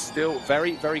again, they are still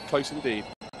very, very close indeed.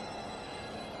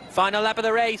 Final lap of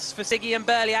the race for Siggy and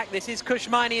Berliak. This is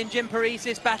Kushmini and Jim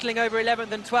Parisis battling over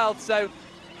 11th and 12th, so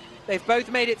they've both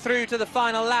made it through to the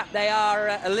final lap. They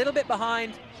are a little bit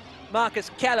behind Marcus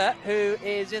Keller, who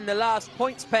is in the last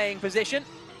points-paying position.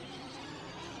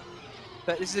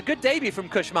 But this is a good debut from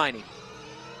Kushmini.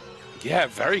 Yeah,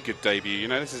 very good debut. You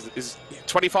know, this is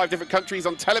 25 different countries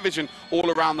on television all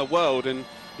around the world, and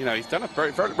you know, he's done a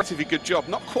very, very relatively good job.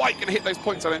 Not quite going to hit those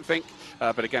points, I don't think,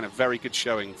 but again, a very good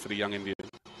showing for the young Indian.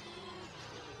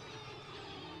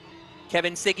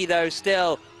 Kevin Siggy, though,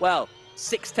 still, well,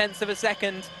 0.6 of a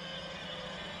second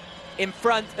in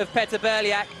front of Petter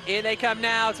Berliak. Here they come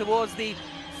now towards the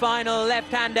final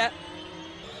left-hander.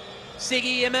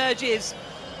 Siggy emerges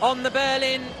on the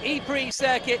Berlin E-Prix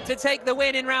circuit to take the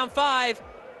win in round 5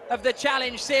 of the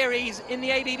Challenge Series in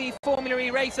the ABB Formula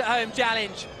E Race at Home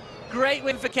Challenge. Great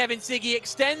win for Kevin Siggy,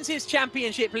 extends his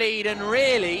championship lead, and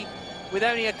really, with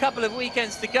only a couple of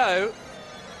weekends to go,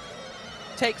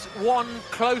 takes one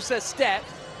closer step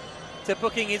to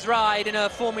booking his ride in a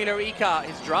Formula E car,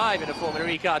 his drive in a Formula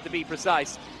E car to be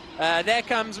precise. There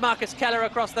comes Marcus Keller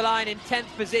across the line in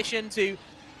 10th position to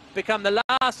become the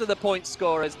last of the point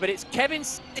scorers, but it's Kevin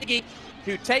Siggy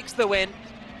who takes the win.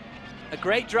 A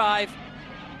great drive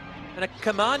and a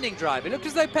commanding drive. It looked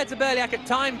as though Petter Berliak at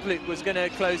times, Luke, was going to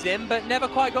close in, but never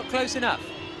quite got close enough.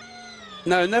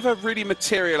 No, never really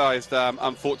materialised,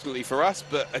 unfortunately for us.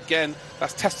 But again,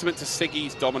 that's testament to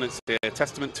Siggy's dominance here,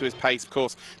 testament to his pace, of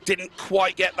course. Didn't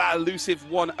quite get that elusive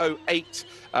 1:08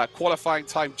 qualifying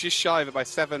time, just shy of it by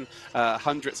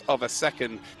 0.07 of a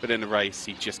second. But in the race,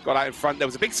 he just got out in front. There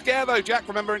was a big scare, though, Jack,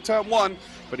 remember, in turn 1.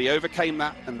 But he overcame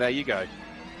that, and there you go.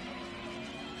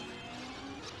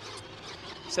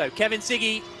 So Kevin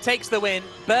Siggy takes the win.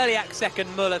 Berliak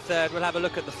second, Muller third. We'll have a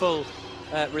look at the full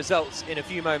results in a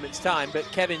few moments' time, but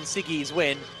Kevin Siggy's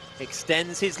win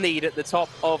extends his lead at the top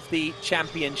of the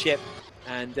championship,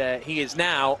 and he is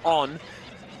now on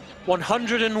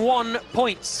 101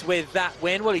 points with that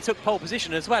win. Well, he took pole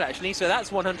position as well, actually, so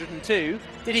that's 102.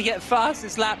 Did he get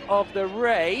fastest lap of the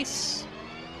race?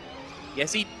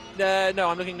 Yes, he... no,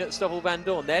 I'm looking at Stoffel van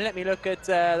Dorn there. Let me look at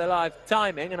the live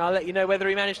timing, and I'll let you know whether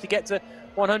he managed to get to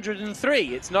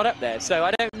 103. It's not up there, so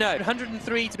I don't know.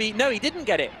 103 to be... No, he didn't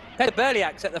get it. Petter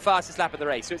Berliak's at the fastest lap of the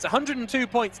race, so it's 102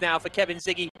 points now for Kevin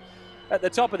Siggy at the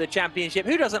top of the championship.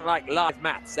 Who doesn't like live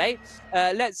maths, eh?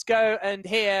 Let's go and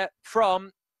hear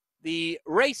from the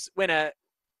race winner.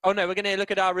 Oh, no, we're going to look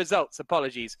at our results,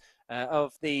 apologies,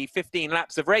 of the 15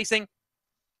 laps of racing.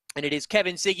 And it is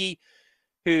Kevin Siggy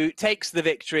who takes the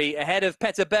victory ahead of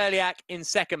Petter Berliak in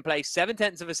second place,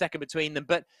 0.7 of a second between them.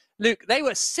 But Luke, they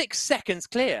were 6 seconds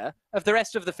clear of the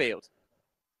rest of the field.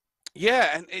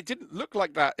 Yeah, and it didn't look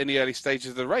like that in the early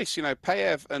stages of the race. You know,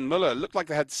 Payev and Muller looked like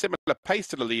they had similar pace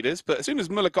to the leaders, but as soon as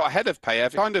Muller got ahead of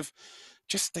Payev,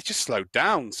 they just slowed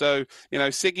down. So, you know,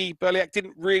 Siggy, Berliak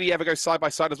didn't really ever go side by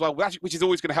side as well, which is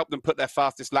always going to help them put their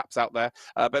fastest laps out there.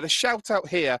 But a shout out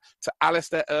here to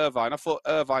Alistair Irvine. I thought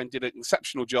Irvine did an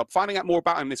exceptional job. Finding out more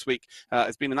about him this week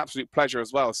has been an absolute pleasure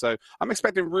as well. So I'm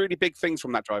expecting really big things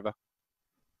from that driver.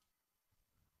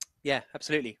 Yeah,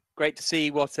 absolutely. Great to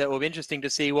see what, will be interesting to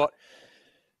see what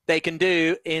they can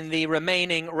do in the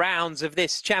remaining rounds of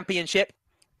this championship.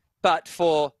 But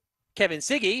for Kevin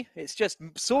Siggy, it's just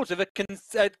sort of a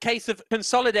case of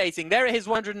consolidating. There are his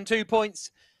 102 points,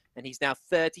 and he's now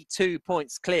 32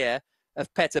 points clear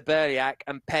of Petter Berliak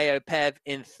and Peo Pev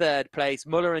in third place.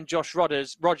 Muller and Josh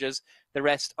Rogers, the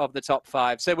rest of the top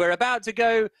 5. So we're about to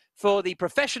go for the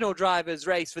professional drivers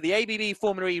race for the ABB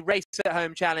Formula E Race at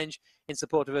Home Challenge in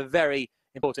support of a very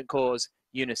important cause,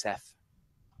 UNICEF.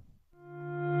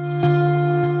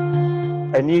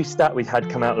 A new stat we had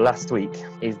come out last week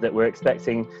is that we're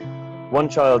expecting one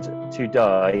child to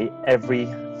die every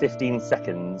 15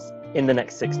 seconds in the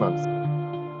next 6 months.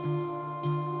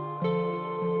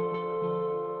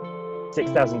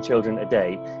 6,000 children a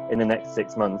day in the next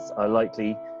 6 months are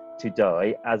likely to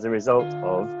die as a result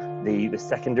of the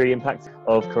secondary impact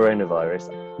of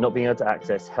coronavirus, not being able to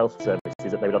access health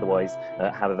services that they would otherwise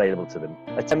have available to them.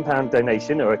 A £10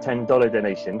 donation or a $10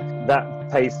 donation,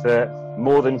 that pays for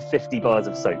more than 50 bars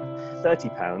of soap.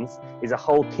 £30 is a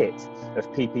whole kit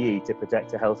of PPE to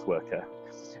protect a health worker.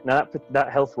 Now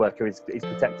that health worker is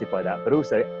protected by that, but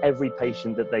also every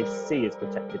patient that they see is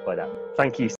protected by that.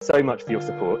 Thank you so much for your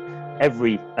support.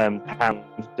 Every pound,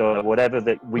 dollar, whatever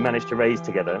that we manage to raise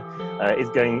together is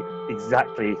going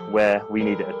exactly where we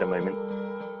need it at the moment.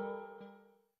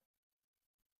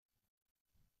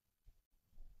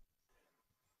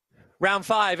 Round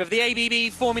 5 of the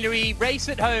ABB Formula E Race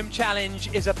at Home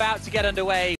Challenge is about to get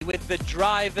underway with the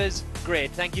driver's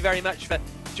grid. Thank you very much for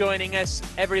joining us,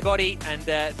 everybody, and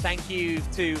thank you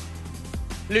to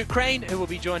Luke Crane, who will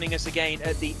be joining us again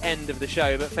at the end of the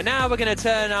show. But for now, we're going to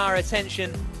turn our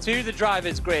attention to the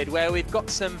driver's grid, where we've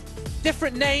got some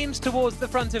different names towards the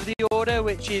front of the order,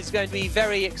 which is going to be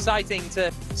very exciting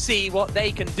to see what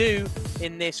they can do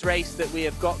in this race that we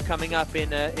have got coming up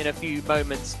in a few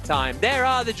moments' time. There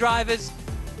are the drivers.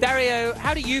 Dario,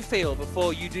 how do you feel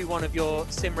before you do one of your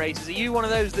sim races? Are you one of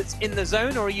those that's in the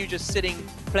zone, or are you just sitting,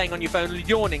 playing on your phone,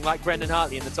 yawning like Brendan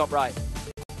Hartley in the top right?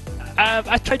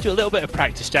 I tried to do a little bit of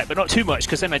practice, Jack, but not too much,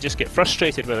 because then I just get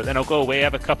frustrated with it. Then I'll go away,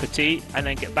 have a cup of tea, and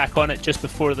then get back on it just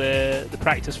before the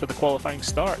practice for the qualifying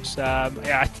starts.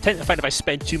 Yeah, I tend to find if I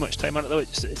spend too much time on it, though,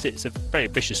 it's a very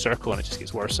vicious circle, and it just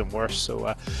gets worse and worse.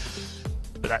 So,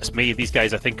 but that's me. These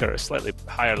guys, I think, are at a slightly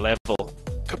higher level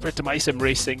compared to my sim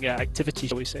racing activity,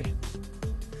 shall we say.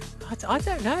 I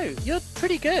don't know. You're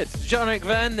pretty good. Jean-Eric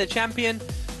Verne, the champion,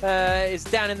 is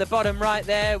down in the bottom right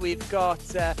there. We've got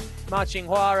Marching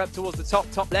Hua up towards the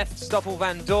top left. Stoffel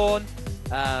Van Dorn.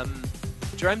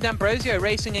 Jerome D'Ambrosio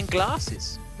racing in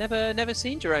glasses. Never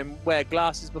seen Jerome wear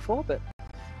glasses before, but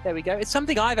there we go. It's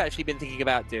something I've actually been thinking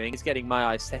about doing, is getting my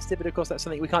eyes tested, but of course that's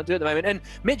something we can't do at the moment. And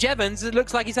Mitch Evans, it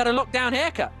looks like he's had a lockdown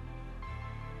haircut.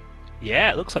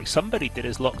 Yeah, it looks like somebody did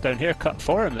his lockdown haircut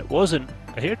for him that wasn't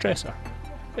a hairdresser.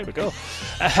 There we go.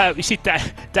 We see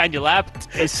Daniel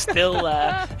Abt is still,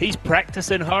 he's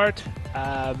practicing hard.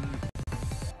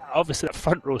 Obviously, that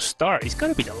front row start, he's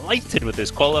going to be delighted with his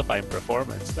qualifying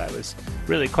performance. That was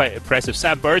really quite impressive.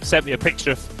 Sam Bird sent me a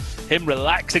picture of him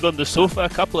relaxing on the sofa a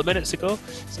couple of minutes ago,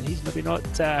 so he's maybe not,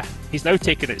 he's now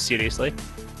taking it seriously.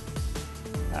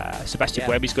 Sebastian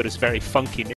Webby's got his very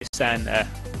funky Nissan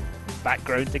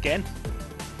background again.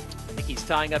 I think he's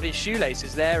tying up his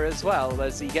shoelaces there as well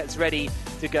as he gets ready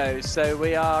to go. So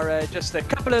we are just a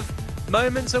couple of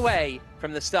moments away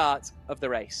from the start of the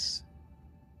race.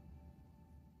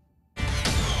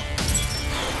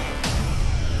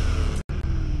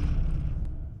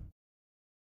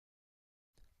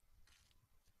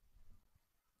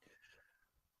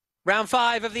 Round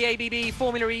 5 of the ABB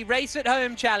Formula E Race at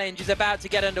Home Challenge is about to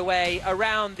get underway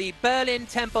around the Berlin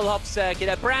Tempelhof circuit,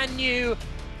 a brand new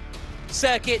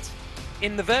circuit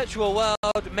in the virtual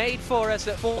world, made for us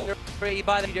at Formula 3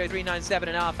 by the Studio 397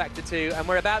 and R Factor 2, and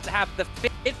we're about to have the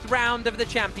 5th round of the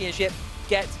championship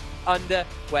get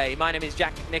underway. My name is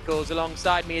Jack Nichols.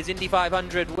 Alongside me is Indy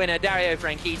 500 winner Dario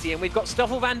Franchitti, and we've got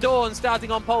Stoffel Van Dorn starting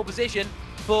on pole position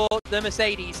for the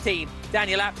Mercedes team.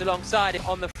 Daniel Abt alongside it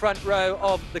on the front row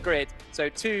of the grid. So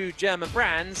 2 German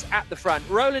brands at the front.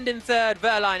 Roland in 3rd,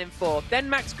 Wehrlein in 4th. Then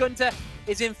Max Günther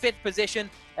is in 5th position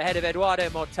ahead of Eduardo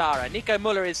Mortara. Nico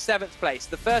Müller is 7th place.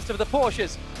 The first of the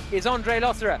Porsches is Andre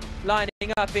Lotterer lining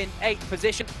up in 8th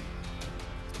position.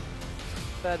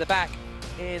 Further back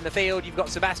in the field, you've got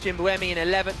Sebastian Buemi in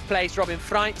 11th place, Robin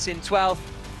Freitz in 12th.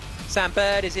 Sam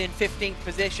Bird is in 15th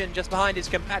position, just behind his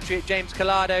compatriot James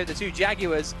Collado. The 2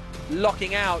 Jaguars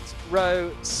locking out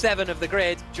row 7 of the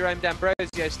grid. Jerome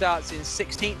D'Ambrosio starts in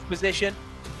 16th position.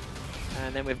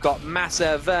 And then we've got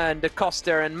Massa, Verne, Da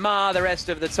Costa and Ma, the rest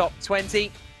of the top 20.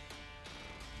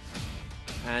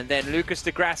 And then Lucas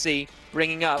de Grassi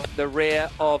bringing up the rear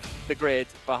of the grid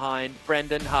behind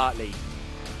Brendan Hartley.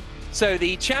 So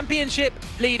the championship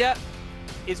leader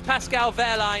is Pascal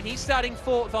Wehrlein. He's starting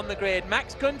 4th on the grid.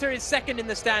 Max Günther is 2nd in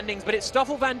the standings, but it's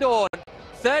Stoffel Van Dorn,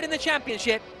 3rd in the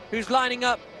championship, who's lining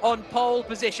up on pole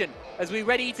position as we're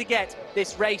ready to get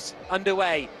this race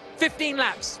underway. 15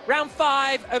 laps, round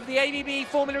 5 of the ABB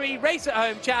Formula E Race at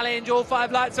Home Challenge. All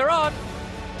 5 lights are on.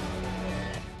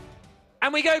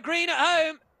 And we go green at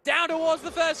home, down towards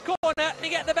the first corner. To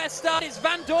get the best start is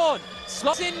Van Dorn.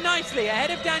 Slots in nicely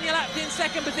ahead of Daniel Abt in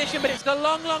 2nd position, but it's the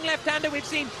long left-hander we've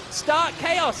seen start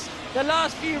chaos the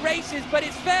last few races, but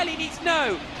it's fairly neat.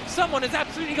 No, someone has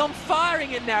absolutely gone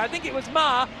firing in there. I think it was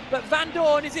Ma, but Van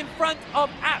Dorn is in front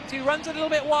of Abt, who runs a little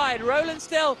bit wide. Roland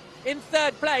still in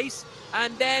 3rd place.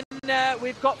 And then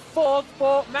we've got 4th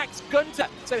for Max Günther.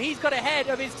 So he's got ahead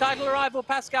of his title rival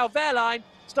Pascal Wehrlein.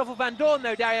 Stoffel Van Dorn,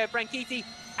 though, Dario Franchitti,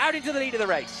 out into the lead of the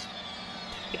race.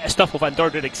 Yeah, Stoffel Van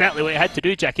Dorn did exactly what he had to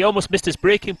do, Jack. He almost missed his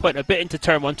braking point a bit into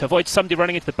turn 1 to avoid somebody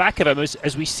running into the back of him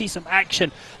as we see some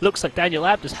action. Looks like Daniel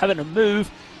Abt is having a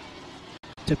move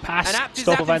to pass And Abt is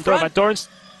Stoffel out Van in Dorn. front.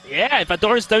 Van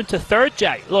Dorn's down to third,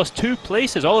 Jack. Lost 2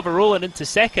 places. Oliver Rowland into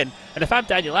second. And if I'm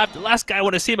Daniel Abt, the last guy I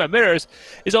want to see in my mirrors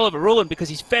is Oliver Rowland, because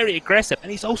he's very aggressive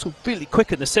and he's also really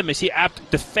quick in the sim. You see Abt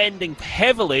defending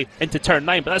heavily into turn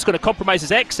 9, but that's going to compromise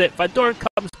his exit. Van Dorn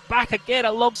comes back again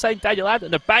alongside Daniel Abt,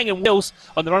 and they're banging wheels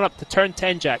on the run up to turn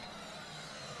 10, Jack.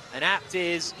 And Abt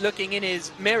is looking in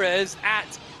his mirrors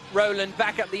at Rowland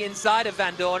back up the inside of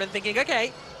Van Dorn and thinking,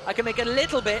 okay, I can make a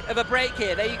little bit of a break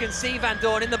here. There you can see Van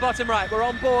Dorn in the bottom right. We're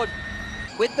on board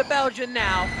with the Belgian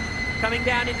now, coming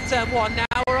down into turn 1. Now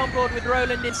we're on board with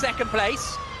Rowland in second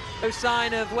place. No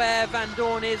sign of where Van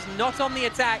Dorn is, not on the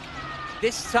attack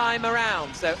this time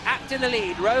around. So Abt in the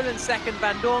lead, Rowland second,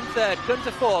 Van Dorn third,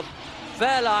 Günther fourth,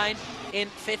 Verline in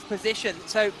 5th position.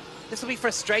 So this will be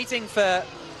frustrating for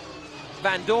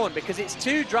Van Dorn, because it's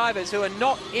 2 drivers who are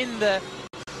not in the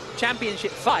championship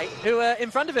fight who are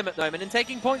in front of him at the moment and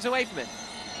taking points away from him.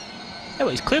 Yeah, well,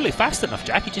 he's clearly fast enough,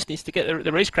 Jack. He just needs to get the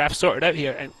racecraft sorted out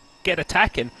here and get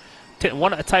attacking. Taking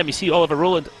one at a time. You see Oliver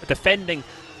Rowland defending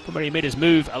from where he made his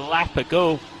move a lap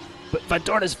ago. But Van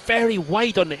Dorn is very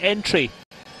wide on the entry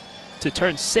to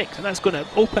turn 6, and that's going to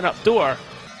open up door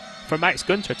for Max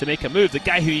Günther to make a move, the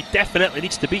guy who he definitely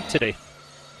needs to beat today.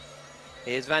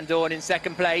 Here's Van Dorn in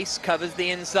second place, covers the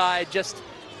inside just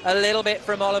a little bit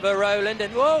from Oliver Rowland,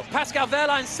 and whoa, Pascal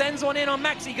Wehrlein sends one in on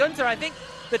Maxi Günther. I think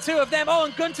the 2 of them, oh,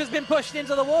 and Günther's been pushed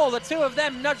into the wall. The 2 of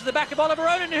them nudge the back of Oliver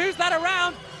Rowland, and who's that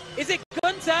around? Is it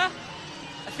Günther?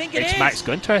 I think it is. It's Max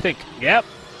Günther, I think. Yep.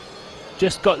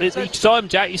 Just got, you saw him,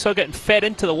 Jack, you saw getting fed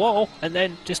into the wall, and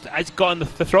then just as got on the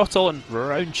throttle, and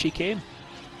round she came.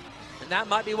 And that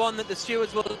might be one that the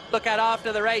stewards will look at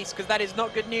after the race, because that is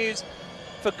not good news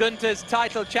for Günther's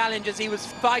title challenge, as he was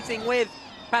fighting with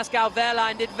Pascal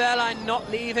Wehrlein. Did Wehrlein not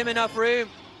leave him enough room?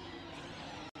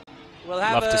 We'll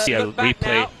have Love to see a replay.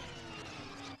 Now.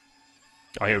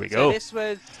 Oh, here we go.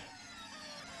 So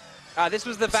this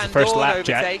was the Van first Dorn lap,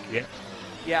 overtake. Jack.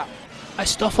 Yeah.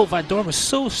 Stoffel Van Dorn was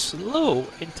so slow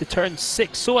into turn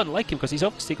 6, so unlike him, because he's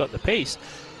obviously got the pace.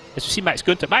 As we see Max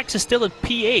Günther, Max is still in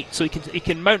P8, so he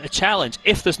can mount a challenge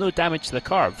if there's no damage to the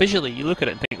car. Visually, you look at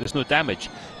it and think there's no damage,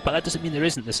 but that doesn't mean there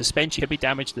isn't. The suspension could be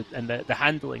damaged and the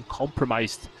handling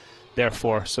compromised,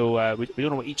 therefore. So we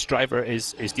don't know what each driver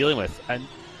is dealing with. And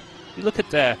you look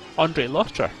at Andre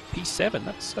Lotterer, P7.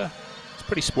 That's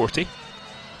pretty sporty.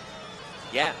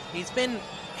 Yeah, he's been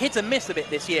hit and miss a bit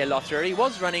this year, Lotterer. He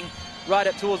was running right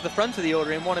up towards the front of the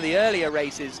order in one of the earlier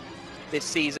races this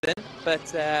season, but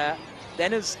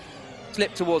then has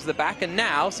slipped towards the back and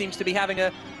now seems to be having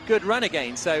a good run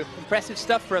again. So impressive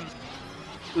stuff from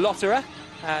Lotterer,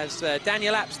 as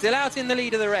Daniel Abt still out in the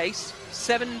lead of the race,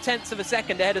 0.7 of a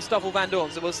second ahead of Stoffel Van Dorn.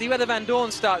 So we'll see whether Van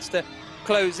Dorn starts to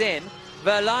close in.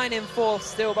 Verline in 4th,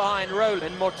 still behind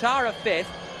Rowland. Mortara 5th.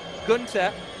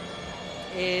 Günther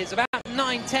is about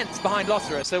 0.9 behind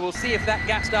Lotterer, so we'll see if that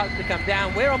gap starts to come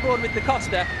down. We're on board with Da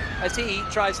Costa as he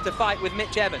tries to fight with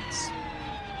Mitch Evans.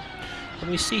 And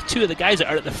we see 2 of the guys that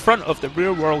are at the front of the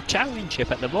Real World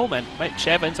Championship at the moment, Mitch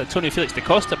Evans and Antonio Felix Da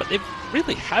Costa, but they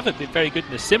really haven't been very good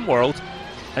in the sim world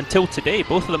until today.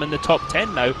 Both of them in the top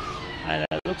 10 now, and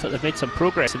it looks like they've made some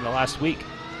progress in the last week.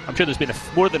 I'm sure there's been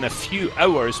more than a few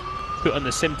hours put on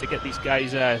the sim to get these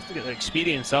guys, to get their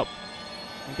experience up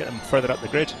and get them further up the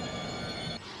grid.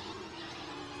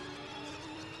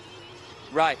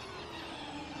 Right,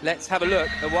 let's have a look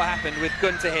at what happened with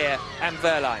Günther here and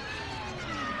Verline.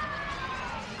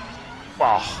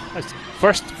 Wow,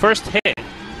 first hit,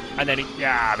 and then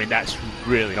I mean that's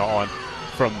really not on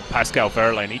from Pascal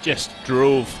Wehrlein. He just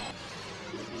drove,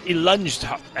 he lunged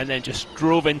up and then just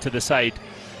drove into the side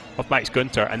of Max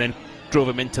Günther and then drove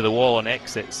him into the wall on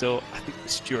exit. So I think the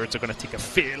stewards are going to take a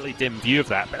fairly dim view of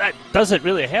that, but that doesn't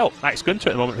really help Max Günther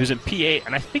at the moment, who's in P8,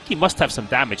 and I think he must have some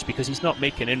damage because he's not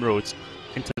making inroads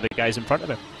into the guys in front of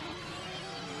him.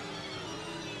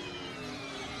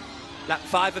 Lap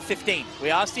 5 of 15. We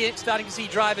are starting to see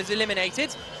drivers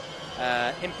eliminated.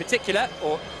 In particular,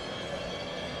 or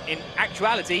in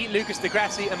actuality, Lucas Di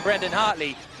Grassi and Brendan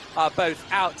Hartley are both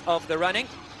out of the running.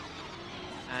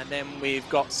 And then we've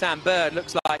got Sam Bird.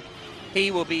 Looks like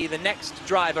he will be the next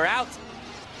driver out.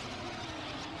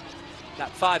 Lap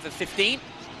 5 of 15.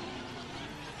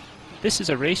 This is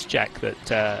a race, Jack,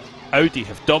 that Audi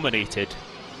have dominated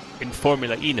in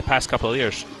Formula E in the past couple of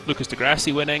years. Lucas Di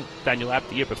Grassi winning, Daniel Abt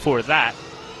the year before that.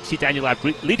 See Daniel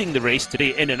Abt leading the race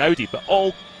today in an Audi, but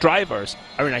all drivers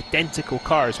are in identical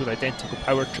cars with identical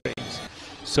powertrains.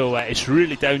 So it's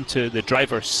really down to the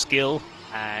driver's skill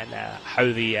and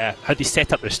how they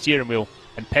set up their steering wheel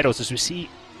and pedals. As we see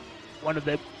one of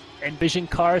the Envision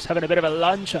cars having a bit of a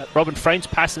lunge. Robin Freins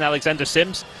passing Alexander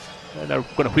Sims And they're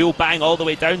going to wheel bang all the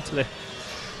way down to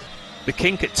the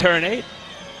kink at turn 8.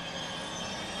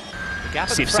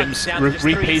 See if Sims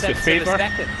repays the favour.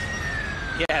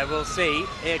 Yeah, we'll see.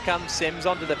 Here comes Sims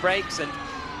onto the brakes, and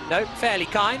no, fairly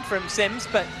kind from Sims,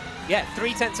 but yeah,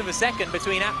 0.3 of a second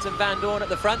between Abt and Van Dorn at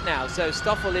the front now. So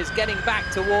Stoffel is getting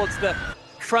back towards the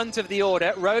front of the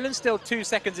order. Roland still 2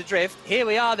 seconds adrift. Here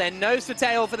we are then, nose to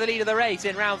tail for the lead of the race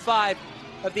in round 5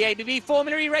 of the ABB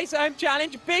Formula E Race at Home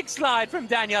Challenge. Big slide from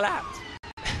Daniel Abt.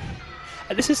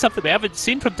 And this is something we haven't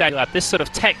seen from Daniel Abt, this sort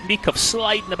of technique of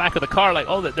sliding the back of the car like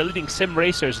all that the leading sim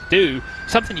racers do.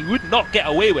 Something you would not get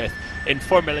away with in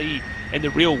Formula E in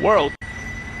the real world.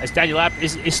 As Daniel Abt,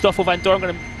 is Stoffel Van Dorn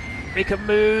going to make a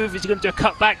move? Is he going to do a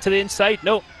cut back to the inside?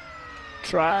 No.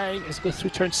 Trying. Is he going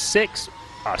through turn 6?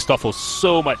 Stoffel's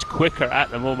so much quicker at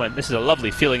the moment. This is a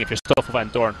lovely feeling if you're Stoffel Van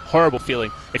Dorn. Horrible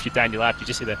feeling if you're Daniel Abt. You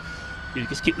just see you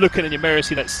just keep looking in your mirror,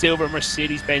 see that silver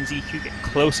Mercedes-Benz EQ get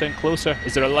closer and closer.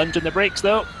 Is there a lunge on the brakes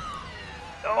though?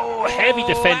 Oh, heavy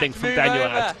defending from Daniel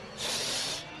Abt.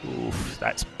 Oof,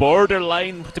 that's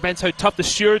borderline. Depends how tough the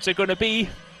stewards are going to be.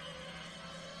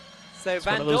 So it's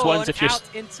Van Dorn out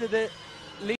into the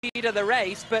lead of the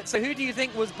race, but so who do you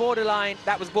think was borderline?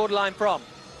 That was borderline from?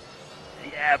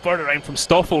 Yeah, borderline from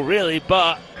Stoffel, really.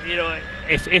 But you know,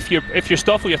 if you're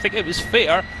Stoffel, you think it was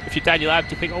fair. If you're Daniel Abt,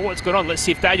 you think, oh, what's going on? Let's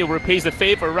see if Daniel repays the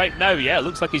favour right now. Yeah, it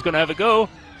looks like he's going to have a go.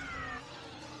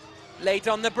 Late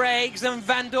on the brakes, and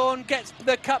Van Dorn gets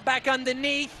the cut back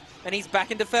underneath, and he's back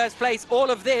into first place.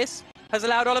 All of this has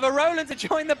allowed Oliver Rowland to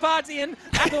join the party and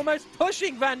almost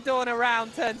pushing Van Dorn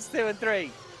around turns 2 and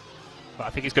 3. But I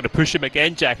think he's going to push him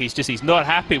again, Jack. He's not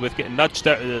happy with getting nudged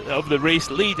out of the race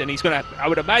lead, and he's going to, I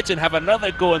would imagine, have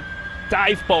another go and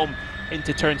dive bomb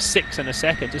into turn 6 in a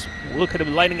second. Just look at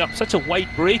him lining up such a wide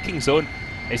braking zone.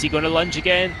 Is he going to lunge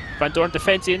again? Van Dorn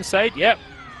defends the inside. Yep.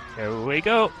 Here we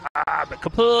go. But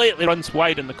completely runs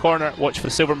wide in the corner. Watch for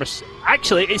the silver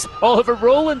Actually, it's Oliver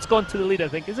Rowland's gone to the lead, I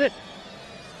think, is it?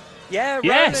 Yeah,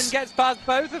 yes. Rowland gets past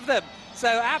both of them. So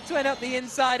Abt went up the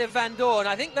inside of Van Dorn.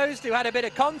 I think those two had a bit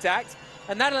of contact,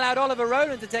 and that allowed Oliver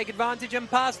Rowland to take advantage and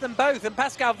pass them both. And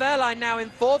Pascal Wehrlein now in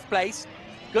 4th place.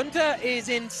 Günther is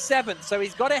in 7th, so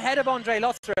he's got ahead of Andre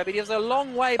Lotterer, but he's a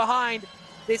long way behind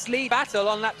this lead battle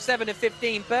on lap 7 of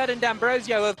 15. Bird and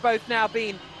D'Ambrosio have both now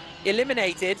been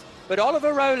eliminated, but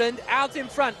Oliver Rowland out in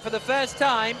front for the first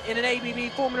time in an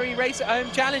ABB Formula E Race at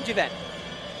Home Challenge event.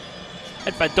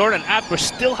 And Van Dorn and Abt were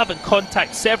still having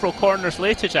contact several corners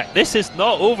later, Jack. This is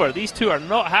not over. These two are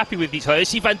not happy with each other. You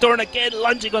see Van Dorn again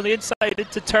lunging on the inside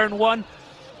into turn 1.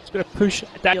 He's going to push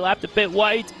Daniel Abt a bit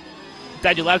wide.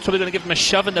 Daniel Abt's probably going to give him a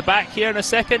shove in the back here in a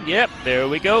second. Yep, there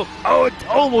we go. Oh,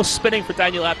 almost spinning for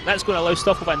Daniel Abt. That's going to allow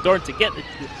Stoffel Van Dorn to get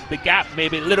the gap,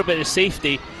 maybe a little bit of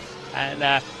safety,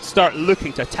 and start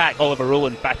looking to attack Oliver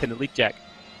Rowland back in the lead, Jack.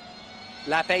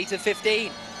 Lap 8 of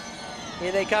 15.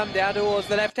 Here they come down towards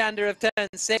the left-hander of turn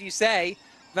 6. You say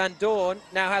Van Dorn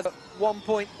now has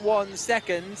 1.1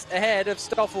 seconds ahead of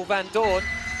Stoffel Van Dorn.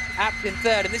 Abt in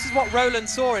 3rd, and this is what Rowland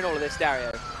saw in all of this,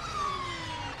 Dario.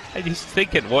 And he's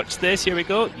thinking, watch this, here we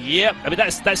go. Yep, I mean,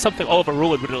 that's something Oliver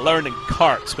Rowland would have learned in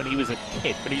karts when he was a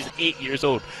kid, when he was 8 years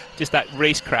old. Just that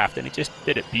racecraft, and he just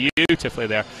did it beautifully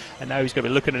there. And now he's going to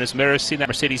be looking in his mirror, seeing that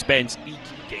Mercedes-Benz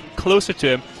getting closer to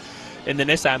him in the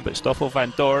Nissan, but Stoffel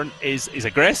Van Dorn is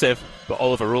aggressive, but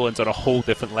Oliver Rowland's on a whole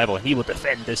different level, and he will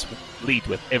defend this lead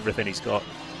with everything he's got.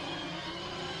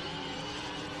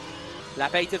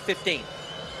 Lap 8 of 15.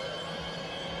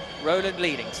 Rowland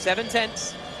leading, 7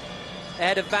 tenths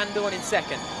ahead of Van Dorn in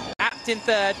 2nd. Abt in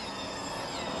 3rd.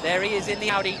 There he is in the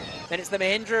Audi. Then it's the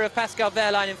Mahindra of Pascal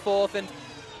Wehrlein in 4th, and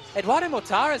Eduardo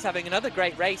Mortara's having another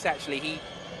great race, actually. He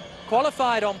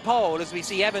qualified on pole, as we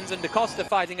see Evans and Da Costa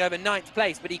fighting over 9th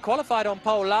place, but he qualified on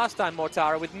pole last time,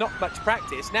 Mortara, with not much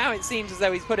practice. Now it seems as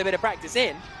though he's put a bit of practice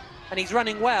in, and he's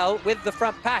running well with the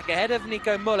front pack, ahead of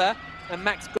Nico Müller, and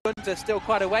Max Günther still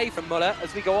quite away from Müller,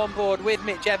 as we go on board with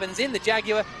Mitch Evans in the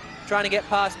Jaguar, trying to get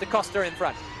past Da Costa in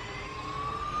front.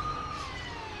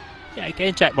 Yeah,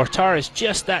 again, Jack, Mortara is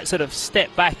just that sort of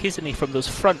step back, isn't he, from those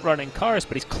front-running cars,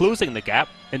 but he's closing the gap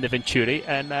in the Venturi,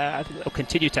 and I think it'll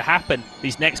continue to happen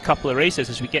these next couple of races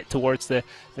as we get towards the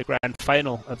grand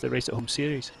final of the Race at Home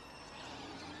series.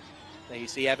 There you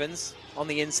see Evans on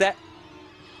the inset.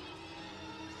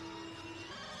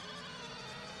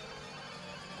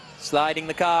 Sliding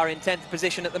the car in 10th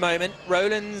position at the moment.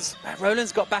 Rowland's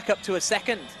got back up to a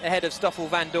 2nd ahead of Stoffel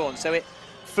Van Dorn, so it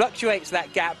fluctuates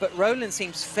that gap, but Rowland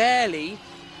seems fairly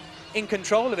in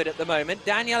control of it at the moment.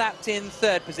 Daniel Abt in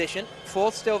 3rd position,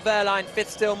 4th still Wehrlein, 5th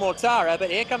still Mortara,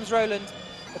 but here comes Rowland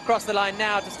across the line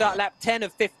now to start lap 10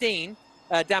 of 15,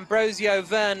 D'Ambrosio,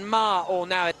 Vern Ma all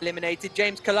now eliminated.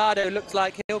 James Collado looks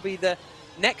like he'll be the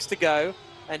next to go.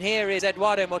 And here is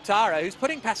Eduardo Mortara, who's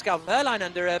putting Pascal Wehrlein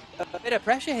under a bit of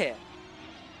pressure here.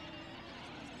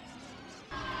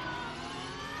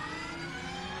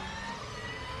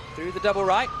 Through the double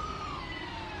right.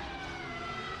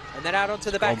 And then out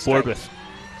onto the back straight.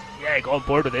 Go on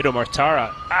board with Edo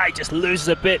Mortara. He just loses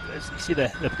a bit. You see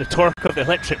the torque of the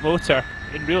electric motor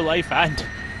in real life and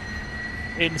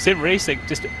in sim racing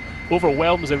just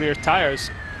overwhelms the rear tyres.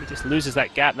 He just loses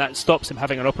that gap, and that stops him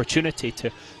having an opportunity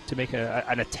to make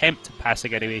an attempt at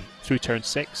passing anyway through turn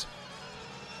 6.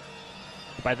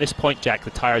 By this point, Jack, the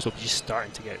tyres will be just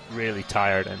starting to get really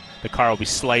tired, and the car will be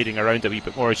sliding around a wee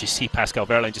bit more as you see Pascal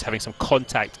Wehrlein just having some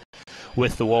contact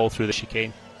with the wall through the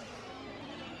chicane.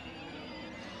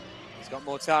 He's got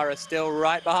Mortara still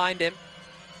right behind him.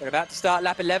 They're about to start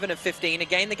lap 11 of 15.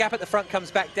 Again, the gap at the front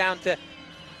comes back down to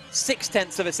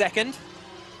 0.6 of a second.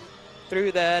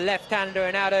 Through the left-hander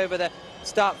and out over the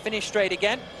start-finish straight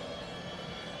again.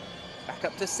 Back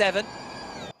up to 7.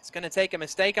 It's going to take a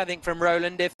mistake, I think, from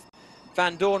Roland if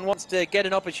Van Dorn wants to get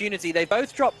an opportunity. They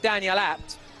both dropped Daniel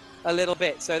Abt a little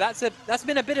bit, so that's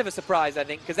been a bit of a surprise, I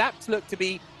think, because Abt looked to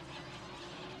be,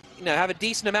 have a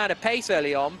decent amount of pace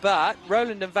early on, but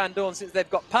Roland and Van Dorn, since they've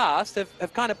got past,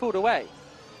 have kind of pulled away.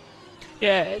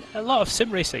 Yeah, a lot of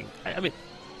sim racing, I mean,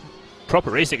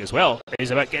 proper racing as well,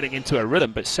 is about getting into a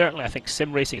rhythm, but certainly I think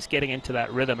sim racing is getting into that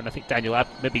rhythm, and I think Daniel Abt,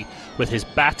 maybe with his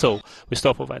battle with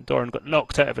Stoffel Van Dorn, got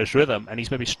knocked out of his rhythm, and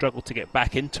he's maybe struggled to get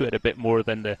back into it a bit more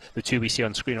than the two we see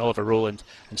on screen, Oliver Roland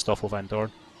and Stoffel Van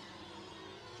Dorn.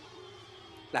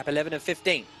 Lap 11 of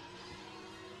 15.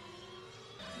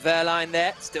 Wehrlein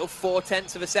there, still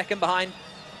 0.4 of a second behind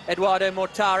Eduardo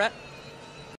Mortara.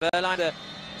 Wehrlein, the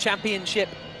championship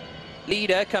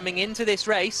leader coming into this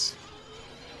race,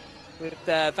 with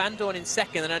Van Dorn in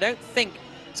second, and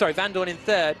Van Dorn in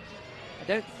third. I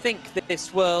don't think that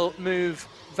this will move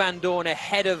Van Dorn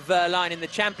ahead of Wehrlein in the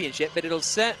championship, but it'll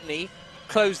certainly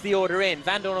close the order in.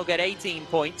 Van Dorn will get 18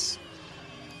 points.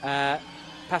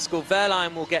 Pascal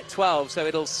Wehrlein will get 12, so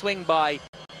it'll swing by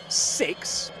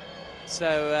 6.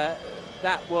 So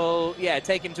that will,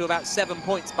 take him to about 7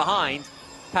 points behind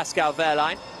Pascal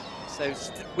Wehrlein. So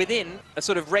within a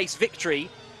sort of race victory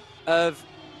of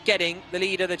getting the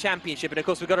lead of the championship. And of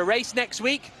course, we've got a race next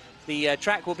week. The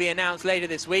track will be announced later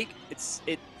this week.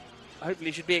 It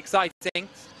hopefully should be exciting.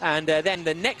 And then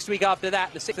the next week after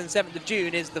that, the 6th and 7th of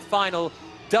June, is the final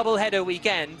double-header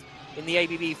weekend in the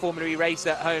ABB Formula E Race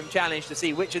at Home Challenge to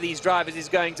see which of these drivers is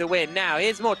going to win. Now,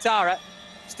 here's Mortara,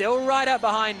 still right up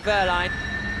behind Wehrlein.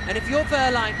 And if you're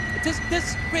Wehrlein, does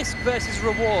risk versus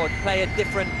reward play a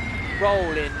different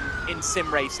role in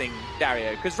sim racing,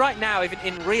 Dario? Because right now, even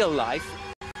in real life,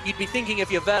 you'd be thinking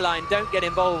if you're Wehrlein, don't get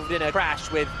involved in a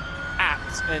crash with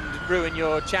Abt and ruin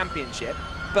your championship.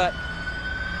 But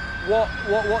what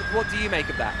do you make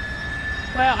of that?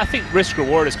 Well, I think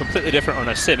risk-reward is completely different on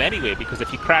a sim anyway, because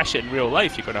if you crash it in real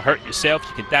life, you're going to hurt yourself,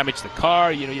 you can damage the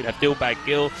car, you'd have Dilbag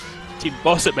Gill, team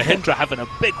boss at Mahindra, having a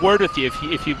big word with you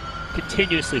if you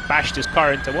continuously bashed his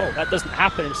car into a wall. That doesn't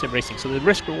happen in sim racing, so the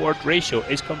risk-reward ratio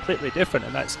is completely different,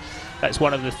 and that's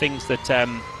one of the things that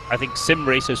I think sim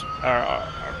racers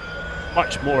are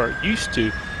much more used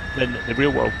to than the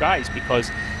real world guys, because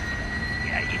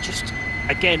you just,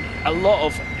 again, a lot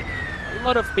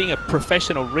of being a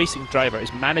professional racing driver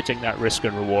is managing that risk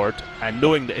and reward, and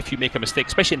knowing that if you make a mistake,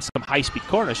 especially in some high-speed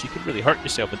corners, you can really hurt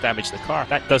yourself and damage the car.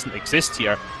 That doesn't exist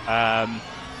here,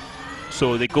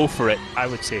 so they go for it, I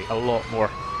would say, a lot more.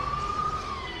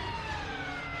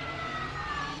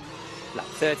 Lap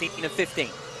 13 of 15.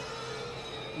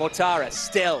 Mortara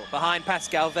still behind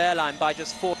Pascal Wehrlein by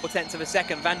just 0.4 of a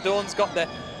second. Van Dorn's got the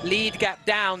lead gap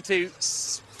down to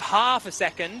half a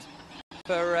second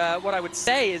for what I would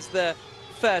say is the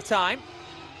third time.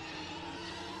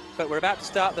 But we're about to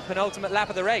start the penultimate lap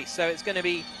of the race, so it's going to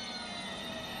be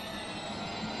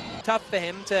tough for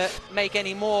him to make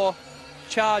any more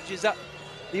charges up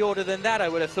the order than that, I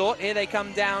would have thought. Here they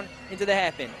come down into the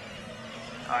hairpin.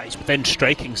 He's within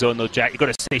striking zone though, Jack. You've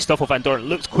got to say Stoffel Van Dorn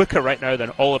looks quicker right now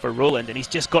than Oliver Roland, and he's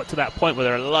just got to that point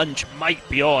where a lunge might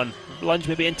be on. Lunge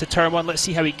maybe into turn 1. Let's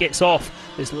see how he gets off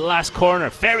this last corner.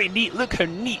 Very neat. Look how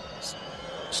neat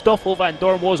Stoffel Van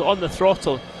Dorn was on the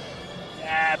throttle.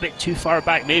 A bit too far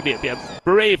back maybe. It'd be a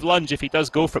brave lunge if he does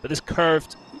go for it, but this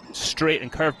curved straight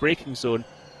and curved braking zone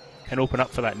can open up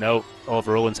for that now.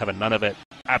 Oliver Roland's having none of it.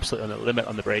 Absolutely on the limit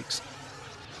on the brakes.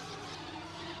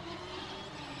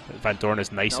 Van Dorn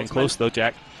is nice and close though,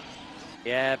 Jack.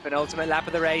 Yeah, penultimate lap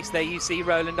of the race. There you see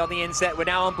Roland on the inset. We're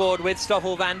now on board with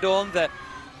Stoffel Van Dorn, the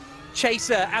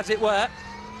chaser, as it were.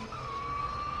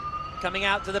 coming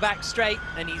out to the back straight,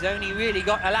 and he's only really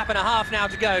got a lap and a half now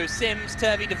to go. Sims,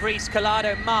 Turvey, De Vries,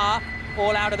 Collado, Ma,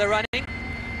 all out of the running.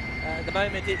 At the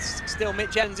moment, it's still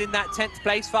Mitch Evans in that 10th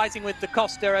place, fighting with Da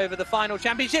Costa over the final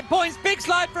championship points. Big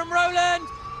slide from Roland,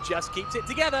 just keeps it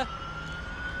together.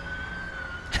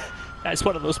 That's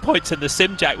one of those points in the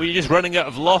sim, Jack, where you're just running out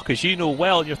of lock, as you know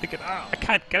well, and you're thinking, oh, I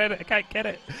can't get it, I can't get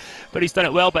it. But he's done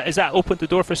it well. But has that opened the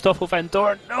door for Stoffel Van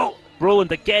Dorn? No.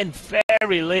 Roland again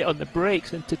very late on the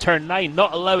brakes into turn 9,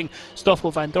 not allowing Stoffel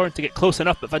Van Dorn to get close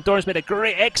enough. But Van Dorn's made a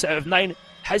great exit out of 9.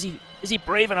 Is he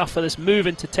brave enough for this move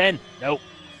into 10? No.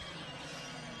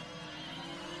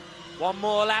 One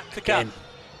more lap to come.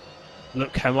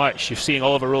 Look how much you're seeing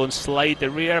Oliver Roland slide the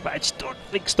rear, but I just don't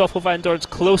think Stoffel Van Dorn's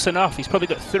close enough. He's probably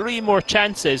got 3 more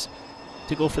chances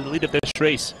to go for the lead of this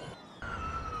race.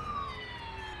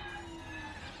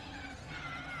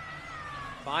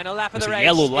 Final lap of the race,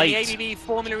 yellow in light. the ABB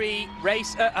Formula E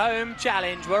Race at Home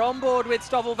Challenge. We're on board with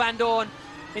Stoffel Van Dorn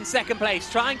in 2nd place,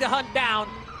 trying to hunt down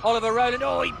Oliver Roland.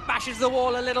 Oh, he bashes the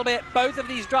wall a little bit. Both of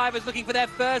these drivers looking for their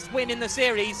first win in the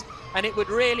series, and it would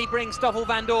really bring Stoffel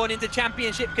Van Dorn into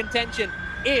championship contention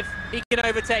if he can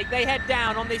overtake. They head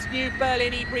down on this new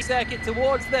Berlin E-Prix circuit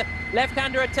towards the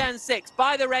left-hander at turn 6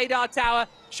 by the radar tower.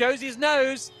 Shows his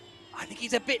nose. I think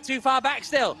he's a bit too far back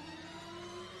still.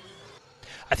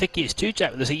 I think he is too,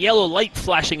 Jack. There's a yellow light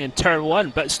flashing in turn 1,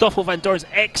 but Stoffel Van Dorn's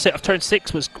exit of turn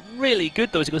 6 was really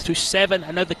good, though, as he goes through 7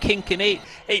 and now the kink in 8.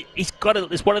 He's got to,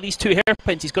 it's one of these 2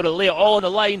 hairpins. He's got to lay it all on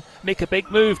the line, make a big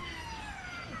move.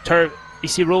 You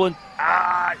see Roland.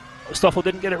 Stoffel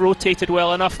didn't get it rotated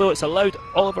well enough, though. It's allowed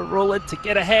Oliver Roland to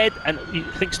get ahead, and you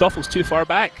think Stoffel's too far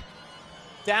back.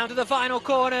 Down to the final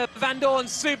corner. Van Dorn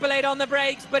super late on the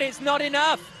brakes, but it's not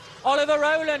enough. Oliver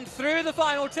Roland through the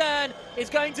final turn is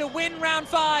going to win round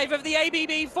 5 of the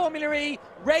ABB Formula E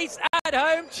Race at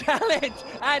Home Challenge,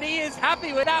 and he is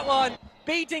happy with that one,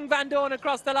 beating Van Dorn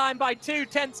across the line by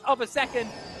 0.2 of a second.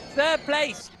 3rd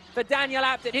place for Daniel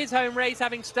Abt at his home race,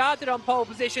 having started on pole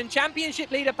position.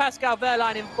 Championship leader Pascal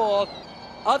Wehrlein in 4th.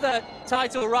 Other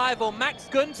title rival Max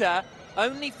Günther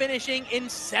only finishing in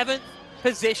 7th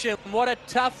position. What a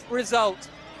tough result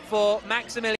for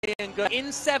Maximilian Günther in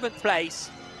 7th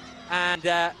place.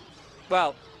 And,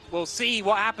 well, we'll see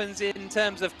what happens in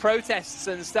terms of protests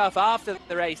and stuff after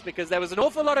the race, because there was an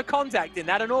awful lot of contact in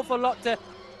that, an awful lot to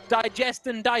digest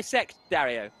and dissect,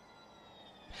 Dario.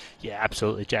 Yeah,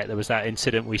 absolutely, Jack. There was that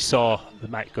incident we saw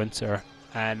with Max Günther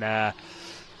and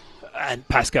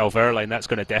Pascal Wehrlein. That's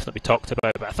going to definitely be talked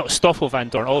about. But I thought Stoffel Van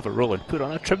Dorn, Oliver Roland put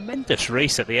on a tremendous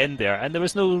race at the end there, and there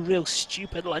was no real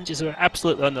stupid lunges. They were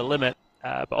absolutely on the limit.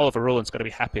 But Oliver Roland's going to be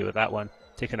happy with that one,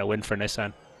 taking a win for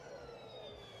Nissan.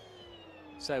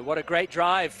 So what a great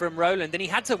drive from Roland, and he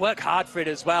had to work hard for it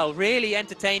as well. Really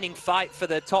entertaining fight for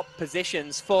the top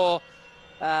positions.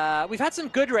 We've had some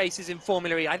good races in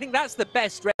Formula E. I think that's the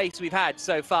best race we've had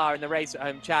so far in the Race at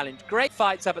Home Challenge. Great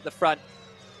fights up at the front.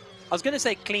 I was going to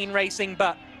say clean racing,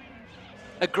 but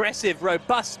aggressive,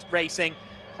 robust racing.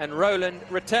 And Roland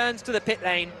returns to the pit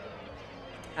lane.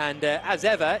 And as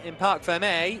ever, in Parc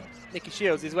Fermé, Nicky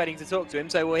Shields is waiting to talk to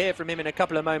him, so we'll hear from him in a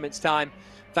couple of moments' time.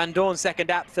 Van Dorn 2nd,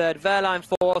 Abt 3rd, Wehrlein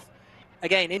 4th.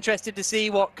 Again, interested to see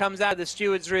what comes out of the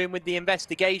stewards' room with the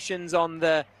investigations on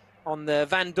the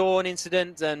Van Dorn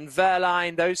incident and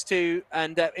Wehrlein, those 2.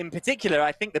 And in particular,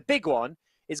 I think the big one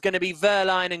is going to be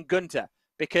Wehrlein and Günther,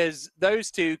 because those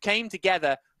 2 came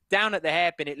together down at the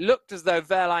hairpin. It looked as though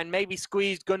Wehrlein maybe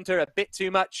squeezed Günther a bit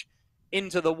too much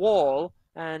into the wall.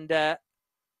 And,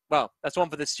 well, that's one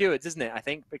for the stewards, isn't it, I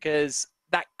think, because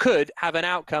that could have an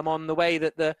outcome on the way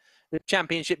that the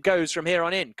championship goes from here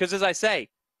on in. Because, as I say,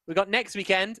 we've got next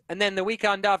weekend, and then the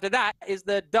weekend after that is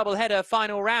the double-header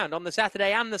final round on the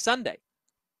Saturday and the Sunday.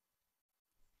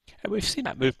 And we've seen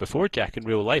that move before, Jack, in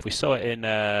real life. We saw it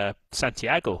in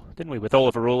Santiago, didn't we, with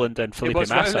Oliver Roland and Felipe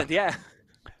Massa. Roland, yeah.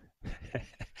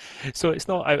 So it's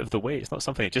not out of the way. It's not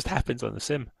something that just happens on the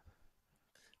sim.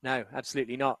 No,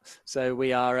 absolutely not. So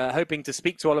we are hoping to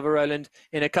speak to Oliver Roland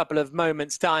in a couple of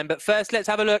moments' time. But first, let's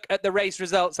have a look at the race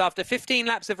results after 15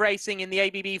 laps of racing in the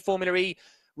ABB Formula E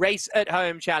Race at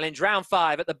Home Challenge, round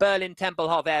 5 at the Berlin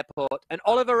Tempelhof Airport. And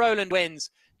Oliver Roland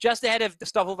wins just ahead of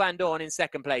Stoffel Van Dorn in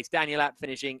 2nd place, Daniel Abt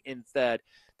finishing in 3rd.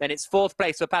 Then it's 4th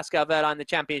place for Pascal Wehrlein, the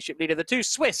championship leader. The 2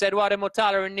 Swiss, Eduardo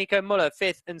Mortala and Nico Müller,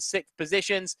 5th and 6th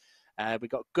positions.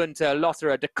 We've got Günther,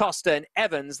 Lotterer, Da Costa and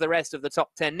Evans, the rest of the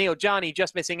top 10. Neil Jani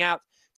just missing out